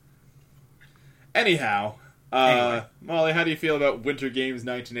 Anyhow, Molly, how do you feel about Winter Games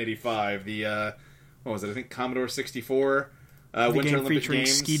 1985? The what was it? I think Commodore 64. The Winter game Olympic featuring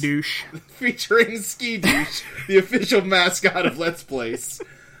Games. Ski Douche. Featuring Ski Douche, the official mascot of Let's Plays,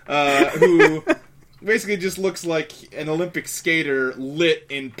 who basically just looks like an Olympic skater lit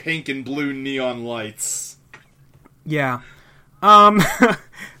in pink and blue neon lights. Yeah.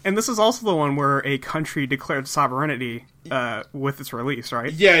 And this is also the one where a country declared sovereignty with its release,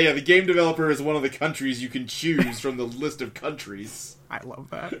 right? Yeah, the game developer is one of the countries you can choose from the list of countries. I love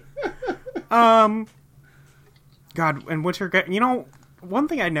that. God, and Winter... You know, one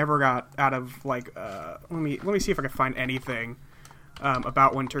thing I never got out of, like... let me see if I can find anything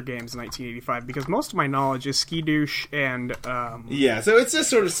about Winter Games 1985, because most of my knowledge is Ski Douche and... Yeah, so it's just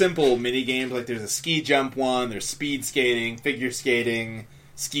sort of simple mini-games. Like, there's a ski jump one, there's speed skating, figure skating,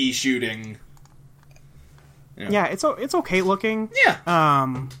 ski shooting. You know. Yeah, it's okay looking.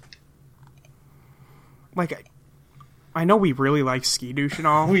 Yeah. Like, I know we really like Ski Douche and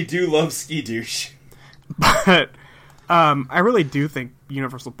all. We do love Ski Douche. But I really do think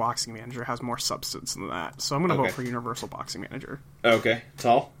Universal Boxing Manager has more substance than that. So I'm going to vote for Universal Boxing Manager. Okay.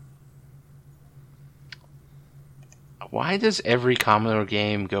 Tall? Why does every Commodore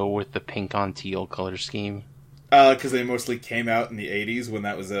game go with the pink on teal color scheme? Because they mostly came out in the 80s when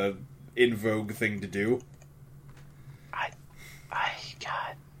that was a in vogue thing to do.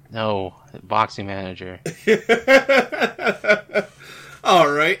 God, no, Boxing Manager. All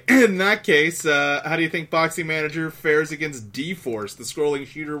right. In that case, how do you think Boxing Manager fares against D-Force, the scrolling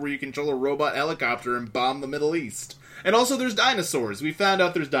shooter where you control a robot helicopter and bomb the Middle East? And also, there's dinosaurs. We found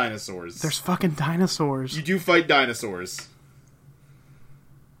out there's dinosaurs. There's fucking dinosaurs. You do fight dinosaurs.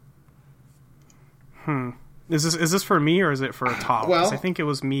 Is this for me or is it for Tal? Well, 'cause I think it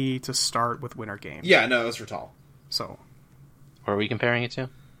was me to start with Winter Games. Yeah, no, it was for Tal. So, What are we comparing it to?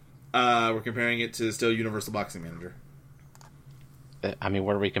 We're comparing it to still Universal Boxing Manager. I mean,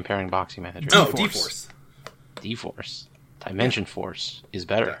 what are we comparing Boxing Manager? Oh, D-Force. D-Force. D-Force. Dimension Force is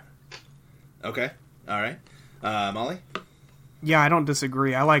better. Okay. All right. Molly? yeah, I don't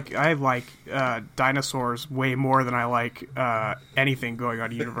disagree. I like dinosaurs way more than I like anything going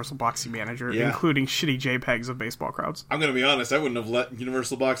on Universal Boxing Manager, Yeah. including shitty JPEGs of baseball crowds. I'm going to be honest. I wouldn't have let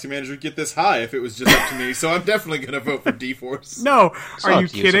Universal Boxing Manager get this high if it was just up to me, so I'm definitely going to vote for D-Force. No, It's are not you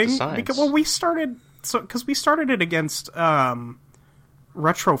to use of the kidding? science. Because we started it against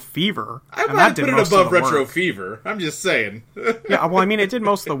Retro Fever. I and might that did put it most of above the Retro work. Fever. I'm just saying. Yeah, well, I mean, it did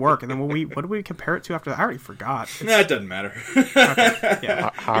most of the work, and then what did we compare it to after that? I already forgot. That doesn't matter.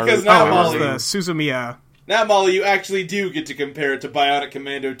 Yeah. Because now, Oh, it was Molly, the Suzumiya. now, Molly, you actually do get to compare it to Bionic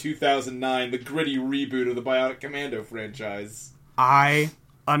Commando 2009, the gritty reboot of the Bionic Commando franchise. I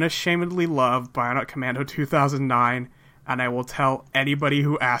unashamedly love Bionic Commando 2009, and I will tell anybody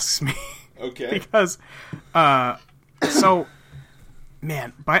who asks me. Okay. Because,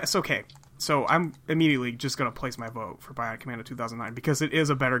 it's okay. So I'm immediately just going to place my vote for Bionic Commando 2009 because it is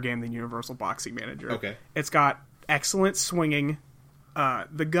a better game than Universal Boxing Manager. Okay. It's got excellent swinging.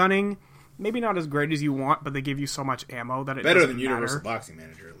 The gunning, maybe not as great as you want, but they give you so much ammo that it Better doesn't than Universal matter. Boxing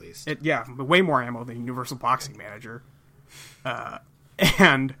Manager, at least. But way more ammo than Universal Boxing Manager.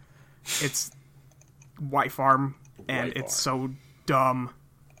 And it's White Farm, and White it's Farm. so dumb,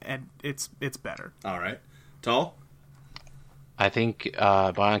 and it's better. All right. Tall? I think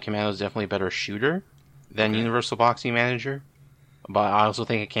Bionic Commando is definitely a better shooter than Universal Boxing Manager. But I also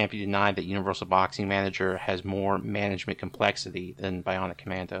think it can't be denied that Universal Boxing Manager has more management complexity than Bionic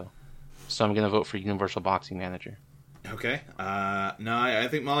Commando. So I'm going to vote for Universal Boxing Manager. Okay. No, I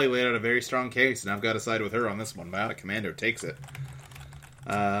think Molly laid out a very strong case, and I've got to side with her on this one. Bionic Commando takes it.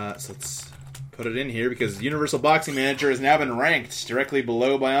 So let's put it in here, because Universal Boxing Manager has now been ranked directly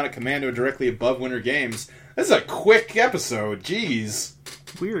below Bionic Commando, directly above Winter Games. This is a quick episode. Jeez.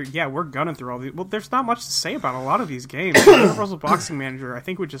 We're gunning through all these. Well, there's not much to say about a lot of these games. Universal Boxing Manager, I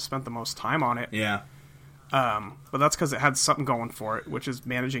think we just spent the most time on it. Yeah. But that's because it had something going for it, which is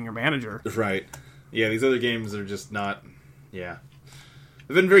managing your manager. Right. Yeah, these other games are just not... Yeah.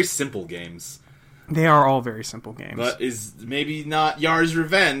 They've been very simple games. They are all very simple games. But is maybe not Yar's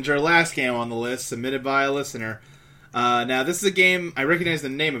Revenge, our last game on the list, submitted by a listener. Now, this is a game, I recognize the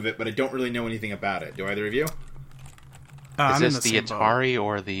name of it, but I don't really know anything about it. Do either of you? Is I'm in this the same boat. Atari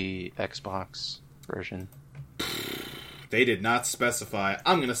or the Xbox version? They did not specify.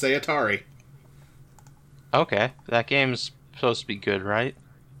 I'm going to say Atari. Okay, that game's supposed to be good, right?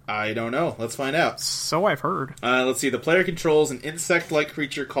 I don't know. Let's find out. So I've heard. Let's see. The player controls an insect-like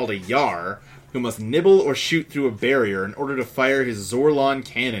creature called a Yar, who must nibble or shoot through a barrier in order to fire his Zorlon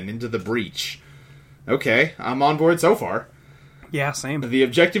cannon into the breach. Okay, I'm on board so far. Yeah, same. The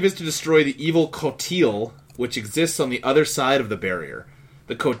objective is to destroy the evil Cotil, which exists on the other side of the barrier.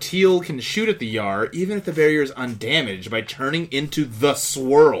 The Cotil can shoot at the Yar, even if the barrier is undamaged, by turning into the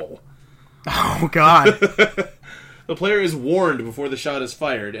Swirl. Oh, God. The player is warned before the shot is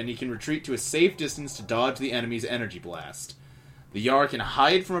fired, and he can retreat to a safe distance to dodge the enemy's energy blast. The Yar can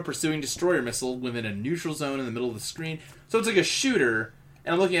hide from a pursuing destroyer missile within a neutral zone in the middle of the screen. So it's like a shooter,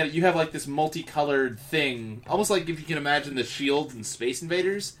 and I'm looking at it, you have like this multicolored thing, almost like if you can imagine the shield in Space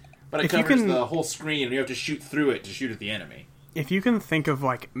Invaders, but it If you covers can- the whole screen, and you have to shoot through it to shoot at the enemy. If you can think of,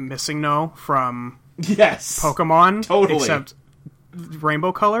 like, Missing No from Yes! Pokemon, Totally. except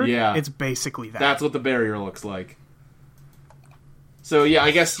rainbow colored, Yeah. it's basically that. That's what the barrier looks like. So yeah, I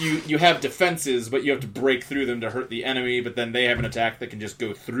guess you have defenses, but you have to break through them to hurt the enemy, but then they have an attack that can just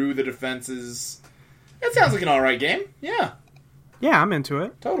go through the defenses. That sounds like an alright game. Yeah, Yeah, I'm into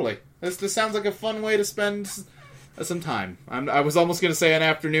it. totally. This sounds like a fun way to spend some time. I was almost going to say an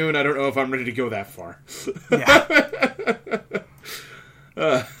afternoon. I don't know if I'm ready to go that far.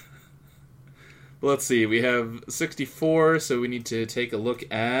 Yeah. Let's see. We have 64, so we need to take a look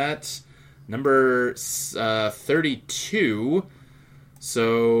at number 32.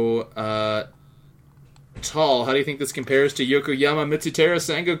 So, Tall, how do you think this compares to Yokoyama Mitsutera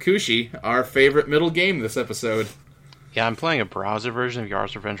Sangokushi, our favorite middle game this episode? Yeah, I'm playing a browser version of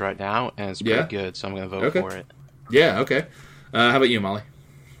Yars' Revenge right now, and it's pretty good, so I'm going to vote for it. Yeah, okay. How about you, Molly?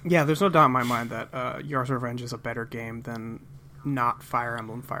 Yeah, there's no doubt in my mind that Yars' Revenge is a better game than not Fire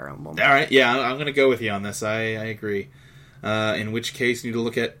Emblem. All right, yeah, I'm going to go with you on this. I agree. In which case, you need to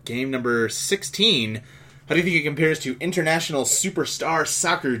look at game number 16. How do you think it compares to International Superstar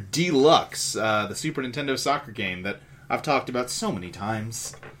Soccer Deluxe, the Super Nintendo soccer game that I've talked about so many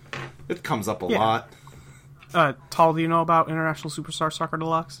times? It comes up a lot. Tal, do you know about International Superstar Soccer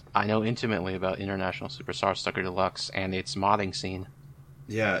Deluxe? I know intimately about International Superstar Soccer Deluxe and its modding scene.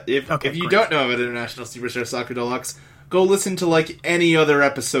 Yeah, if you don't know about International Superstar Soccer Deluxe, go listen to like any other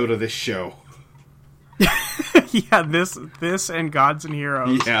episode of this show. Yeah, this and Gods and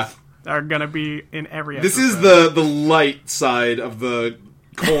Heroes are gonna be in every episode. This is the light side of the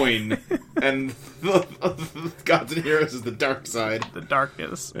coin, and Gods and Heroes is the dark side. The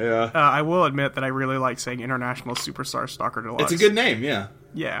darkness. Yeah. I will admit that I really like saying International Superstar Soccer Deluxe. It's a good name, yeah.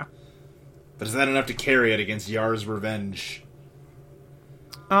 Yeah. But is that enough to carry it against Yars' Revenge?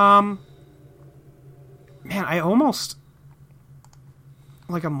 Man, I almost...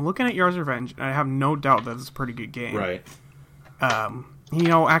 Like, I'm looking at Yars' Revenge, and I have no doubt that it's a pretty good game. Right.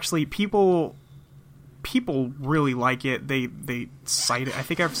 Actually, people really like it. They cite it. I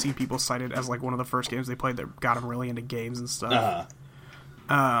think I've seen people cite it as, like, one of the first games they played that got them really into games and stuff.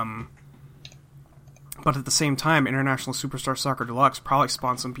 But at the same time, International Superstar Soccer Deluxe probably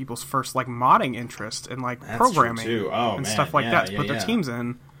spawned some people's first, like, modding interest in, like, programming and stuff like that to put their teams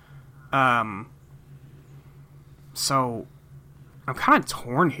in. So I'm kind of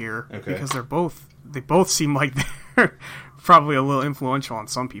torn here because they both seem like they're probably a little influential on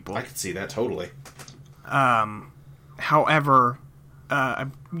some people. I could see that totally. However,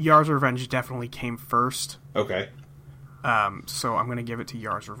 Yars' Revenge definitely came first. Okay. So I'm going to give it to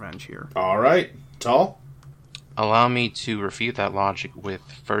Yars' Revenge here. All right. Tal? Allow me to refute that logic with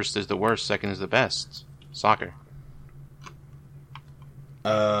first is the worst, second is the best. Soccer.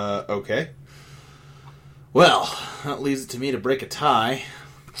 Okay. Well, that leaves it to me to break a tie.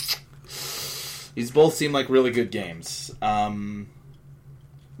 These both seem like really good games.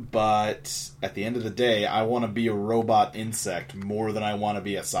 But at the end of the day, I want to be a robot insect more than I want to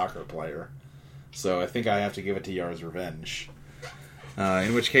be a soccer player. So I think I have to give it to Yars' Revenge.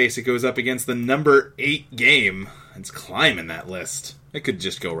 In which case, it goes up against the number 8 game. It's climbing that list. It could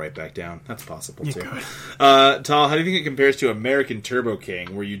just go right back down. That's possible, too. Tal, how do you think it compares to American Turbo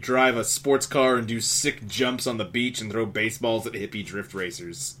King, where you drive a sports car and do sick jumps on the beach and throw baseballs at hippie drift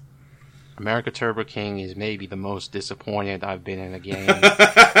racers? America Turbo King is maybe the most disappointed I've been in a game.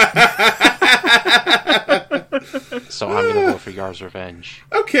 So I'm going to vote for Yars' Revenge.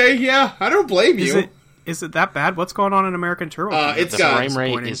 Okay, yeah. I don't blame you. Is it that bad? What's going on in American Turbo King? The frame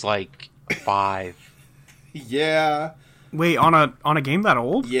rate is like 5. Yeah. Wait, on a game that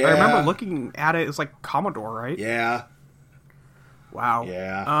old? Yeah. I remember looking at it. It's like Commodore, right? Yeah. Wow.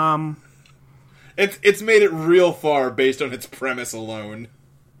 Yeah. It's made it real far based on its premise alone.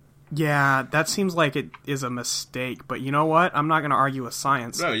 Yeah, that seems like it is a mistake. But you know what? I'm not going to argue with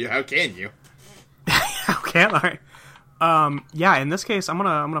science. No, how can you? How can I? Yeah, in this case, I'm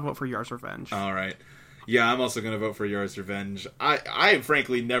gonna vote for Yars' Revenge. All right. Yeah, I'm also going to vote for Yars' Revenge. I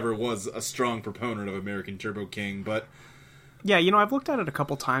frankly never was a strong proponent of American Turbo King, but... Yeah, I've looked at it a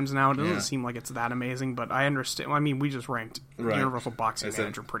couple times now. It doesn't seem like it's that amazing, but I understand. I mean, we just ranked Universal Boxing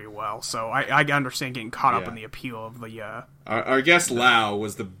Manager pretty well, so I understand getting caught up in the appeal of the... Our guest Lau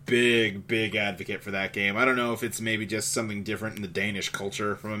was the big advocate for that game. I don't know if it's maybe just something different in the Danish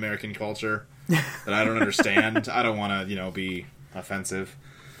culture from American culture that I don't understand. I don't want to, be offensive.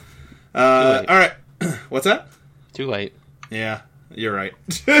 All right. What's that? Too late. Yeah, you're right.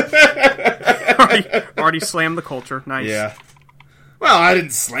 already slammed the culture. Nice. Yeah. Well, I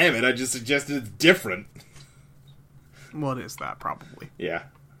didn't slam it. I just suggested it's different. Well, it is that, probably. Yeah.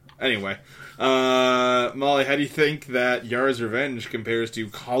 Anyway. Molly, how do you think that Yars' Revenge compares to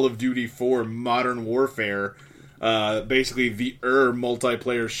Call of Duty 4 Modern Warfare? Basically the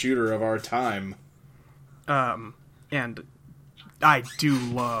multiplayer shooter of our time. And I do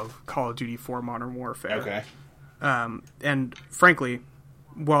love Call of Duty 4 Modern Warfare. Okay. And frankly,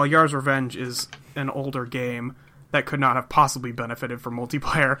 while Yars' Revenge is an older game that could not have possibly benefited from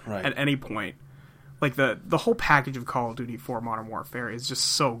multiplayer at any point, like the whole package of Call of Duty 4 Modern Warfare is just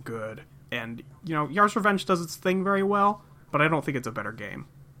so good. And, Yars' Revenge does its thing very well, but I don't think it's a better game.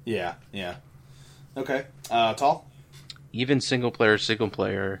 Yeah. Okay. Tal? Even single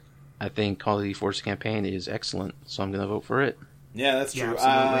player, I think Call of Duty Force Campaign is excellent, so I'm going to vote for it. Yeah, that's true.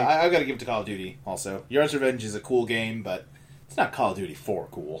 Yeah, I've got to give it to Call of Duty also. Yars' Revenge is a cool game, but it's not Call of Duty 4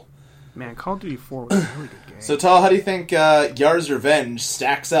 cool. Man, Call of Duty 4 was a really good game. So, Tal, how do you think Yar's Revenge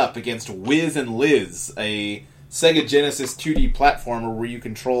stacks up against Wiz and Liz, a Sega Genesis 2D platformer where you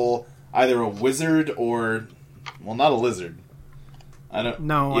control either a wizard or, well, not a lizard. I don't.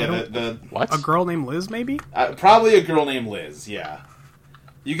 No, yeah, I don't. What? A girl named Liz, maybe? Probably a girl named Liz. Yeah,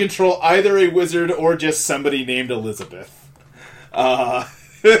 you control either a wizard or just somebody named Elizabeth. And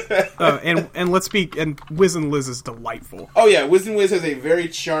let's be. And Wiz and Liz is delightful. Oh yeah, Wiz and Wiz has a very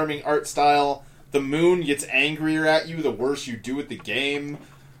charming art style. The moon gets angrier at you the worse you do at the game.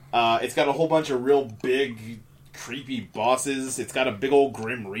 It's got a whole bunch of real big, creepy bosses. It's got a big old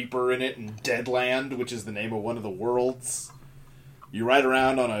Grim Reaper in it, and Deadland, which is the name of one of the worlds. You ride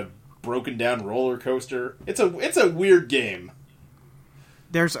around on a broken down roller coaster. It's a weird game.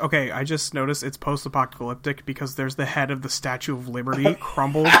 I just noticed it's post-apocalyptic because there's the head of the Statue of Liberty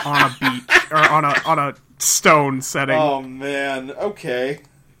crumbled on a beach or on a stone setting. Oh man, okay,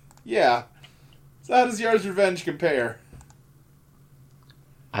 yeah. So how does Yar's Revenge compare?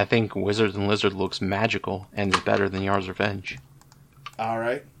 I think Wizard and Lizard looks magical and is better than Yar's Revenge. All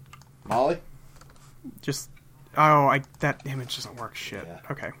right, Molly. That image doesn't work. Shit. Yeah.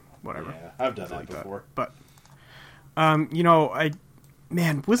 Okay, whatever. Yeah, I've done that before. But,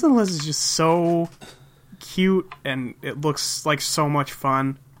 Wiz and Liz is just so cute, and it looks like so much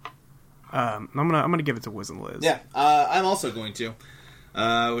fun. I'm gonna give it to Wiz and Liz. Yeah, I'm also going to,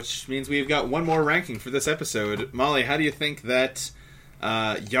 which means we've got one more ranking for this episode. Molly, how do you think that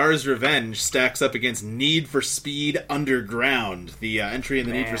Yar's Revenge stacks up against Need for Speed Underground, the entry in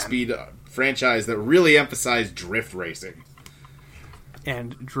the Need for Speed franchise that really emphasized drift racing?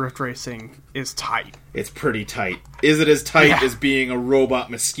 And drift racing is tight. It's pretty tight. Is it as tight as being a robot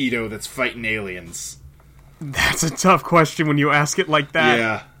mosquito that's fighting aliens? That's a tough question when you ask it like that.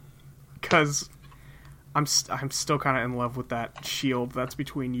 Yeah. Because I'm still kind of in love with that shield that's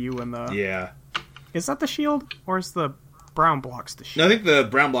between you and the... Yeah. Is that the shield? Or is the brown blocks the shield? No, I think the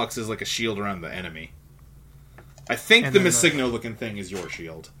brown blocks is like a shield around the enemy. I think the Missigno-looking thing is your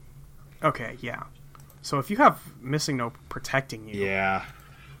shield. Okay, yeah. So if you have Missigno protecting you... Yeah.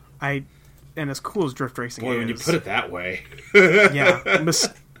 And as cool as drift racing is... Boy, when you put it that way. Yeah.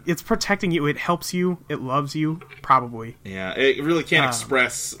 It's protecting you. It helps you. It loves you. Probably. Yeah, it really can't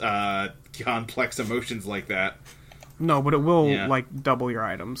express complex emotions like that. No, but it will, double your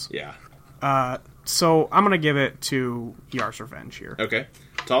items. Yeah. So I'm going to give it to Yar's Revenge here. Okay.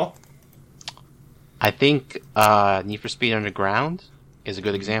 Tal? I think Need for Speed Underground is a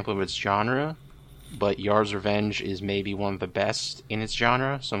good example of its genre, but Yar's Revenge is maybe one of the best in its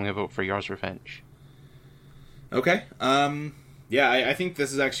genre, so I'm going to vote for Yar's Revenge. Okay. Yeah, I think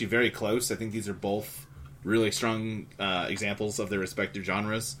this is actually very close. I think these are both really strong examples of their respective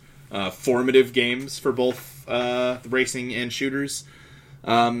genres. Formative games for both racing and shooters.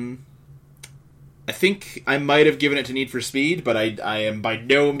 I think I might have given it to Need for Speed, but I am by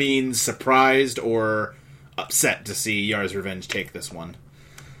no means surprised or upset to see Yar's Revenge take this one.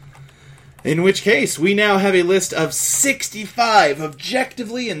 In which case, we now have a list of 65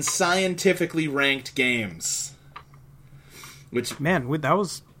 objectively and scientifically ranked games. Which, man, that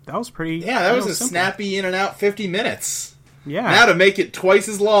was pretty. Yeah, that was a simple. snappy in and out 50 minutes. Yeah. Now to make it twice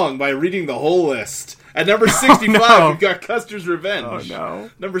as long by reading the whole list. At number 65, we've got Custer's Revenge. Oh no.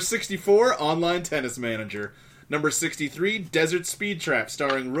 Number 64, Online Tennis Manager. Number 63, Desert Speed Trap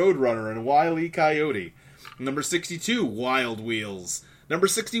starring Roadrunner and Wile E. Coyote. Number 62, Wild Wheels. Number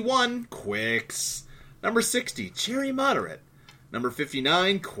 61, Quicks. Number 60, Cherry Moderate. Number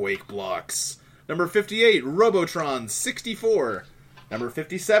 59, Quake Blocks. Number 58, Robotron 64. Number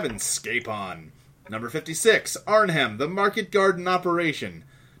 57, Scape-On. Number 56, Arnhem, The Market Garden Operation.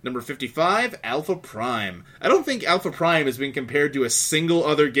 Number 55, Alpha Prime. I don't think Alpha Prime has been compared to a single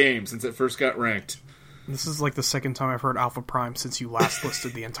other game since it first got ranked. This is like the second time I've heard Alpha Prime since you last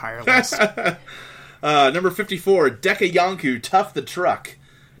listed the entire list. Number 54, Deka Yonku, Tough the Truck.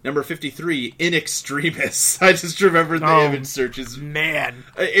 Number 53, In Extremis. I just remembered the image searches. Man.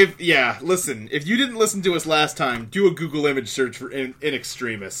 If you didn't listen to us last time, do a Google image search for In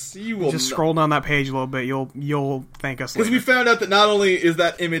Extremis. You will just scroll down that page a little bit. You'll thank us later. Because we found out that not only is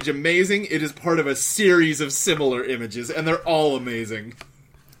that image amazing, it is part of a series of similar images, and they're all amazing.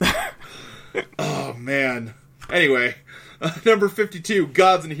 Oh, man. Anyway, number 52,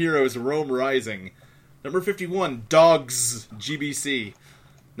 Gods and Heroes, Rome Rising. Number 51, Dogs, GBC.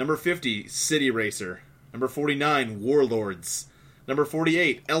 Number 50, City Racer. Number 49, Warlords. Number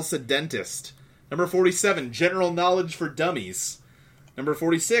 48, Elsa Dentist. Number 47, General Knowledge for Dummies. Number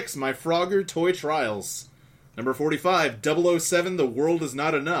 46, My Frogger Toy Trials. Number 45, 007, The World Is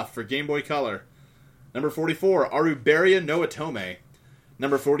Not Enough for Game Boy Color. Number 44, Arubaria no Atome.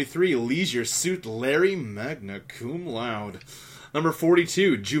 Number 43, Leisure Suit Larry, magna cum laude. Number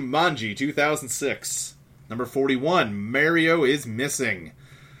 42, Jumanji 2006. Number 41, Mario is Missing.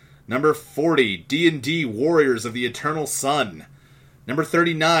 Number 40, D&D Warriors of the Eternal Sun. Number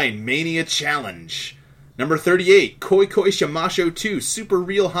 39, Mania Challenge. Number 38, Koi Koi Shimasho 2, Super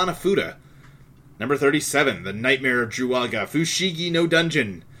Real Hanafuda. Number 37, The Nightmare of Druaga, Fushigi no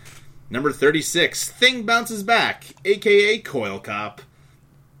Dungeon. Number 36, Thing Bounces Back, aka Coil Cop.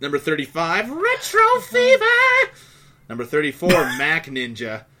 Number 35, Retro Fever. Number 34, Mac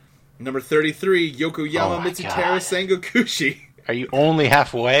Ninja. Number 33, Yokoyama Mitsutera Sengokushi. Are you only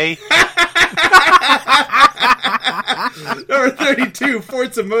halfway? Number 32,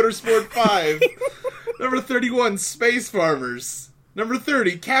 Forza Motorsport 5. Number 31, Space Farmers. Number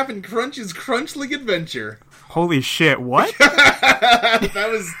 30, Cap'n Crunch's Crunchling Adventure. Holy shit, what? That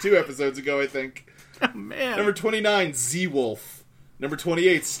was 2 episodes ago, I think. Oh, man. Number 29, Z-Wolf. Number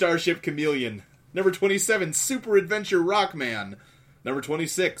 28, Starship Chameleon. Number 27, Super Adventure Rockman. Number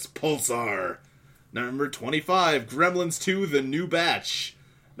 26, Pulsar. Number 25, Gremlins 2, The New Batch.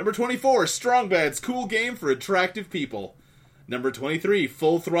 Number 24, Strong Bad's Cool Game for Attractive People. Number 23,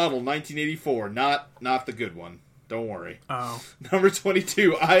 Full Throttle 1984. Not the good one. Don't worry. Oh. Number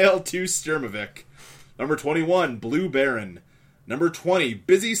 22, IL-2 Sturmovik. Number 21, Blue Baron. Number 20,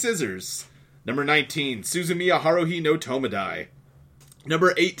 Busy Scissors. Number 19, Suzumiya Haruhi no Tomadai.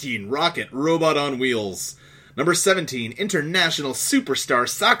 Number 18, Rocket Robot on Wheels. Number 17, International Superstar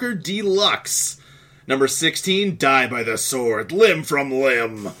Soccer Deluxe. Number 16, Die by the Sword, Limb from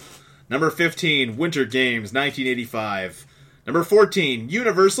Limb. Number 15, Winter Games 1985. Number 14,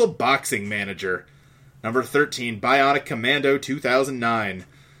 Universal Boxing Manager. Number 13, Bionic Commando 2009.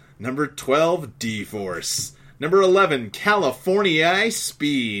 Number 12, D-Force. Number 11, California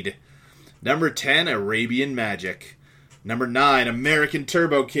Speed. Number 10, Arabian Magic. Number 9, American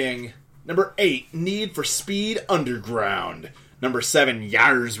Turbo King. Number 8, Need for Speed Underground. Number 7,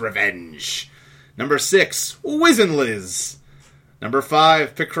 Yar's Revenge. Number 6, Wiz' Liz. Number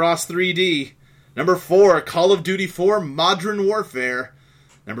 5, Picross 3D. Number 4, Call of Duty 4 Modern Warfare.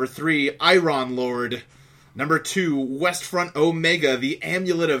 Number 3, Iron Lord. Number 2, Westfront Omega, The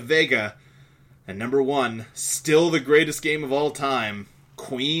Amulet of Vega. And number 1, still the greatest game of all time,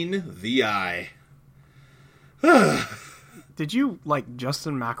 Queen the Eye. Did you like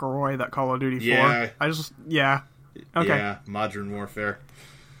Justin McElroy, that Call of Duty 4? Yeah. Okay. Yeah, Modern Warfare.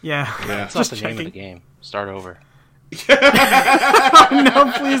 Yeah. That's not the name of the game. Start over.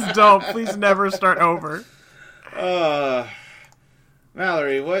 No, please don't. Please never start over.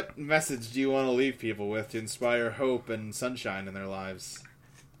 Mallory, what message do you want to leave people with to inspire hope and sunshine in their lives?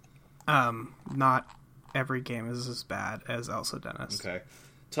 Not every game is as bad as Elsa Dennis. Okay.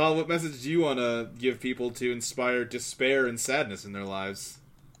 Tal, what message do you want to give people to inspire despair and sadness in their lives?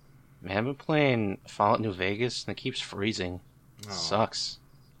 Man, I've been playing Fallout New Vegas, and it keeps freezing. Oh. Sucks.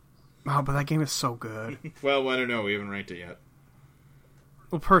 Oh, but that game is so good. Well, I don't know. We haven't ranked it yet.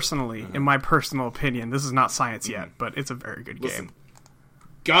 Well, personally, in my personal opinion, this is not science yet, but it's a very good game.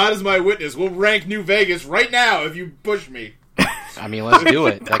 God is my witness. We'll rank New Vegas right now if you push me. I mean, let's do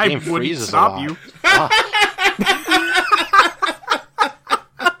it. That game freezes stop a lot. You.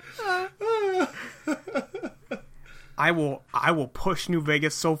 I will push New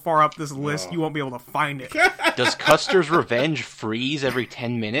Vegas so far up this list you won't be able to find it. Does Custer's Revenge freeze every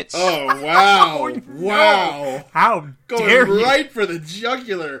 10 minutes? Oh, wow. Oh, wow. No. How Going dare you? right for the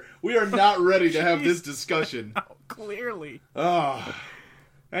jugular. We are not ready to have this discussion. Oh, clearly. Oh.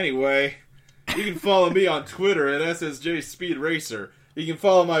 Anyway, you can follow me on Twitter at SSJ Speed Racer. You can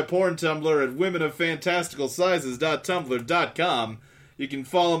follow my porn Tumblr at womenoffantasticalsizes.tumblr.com. You can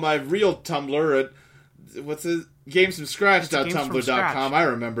follow my real Tumblr at GamesFromScratch.tumblr.com. I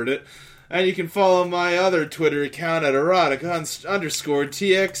remembered it. And you can follow my other Twitter account at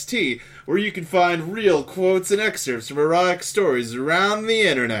erotic_txt, where you can find real quotes and excerpts from erotic stories around the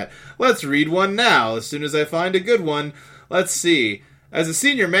internet. Let's read one now, as soon as I find a good one. Let's see. As a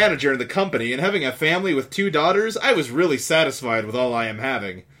senior manager in the company and having a family with 2 daughters, I was really satisfied with all I am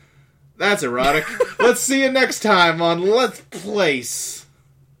having. That's erotic. Let's see you next time on Let's Place.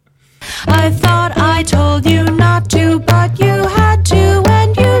 I thought I told you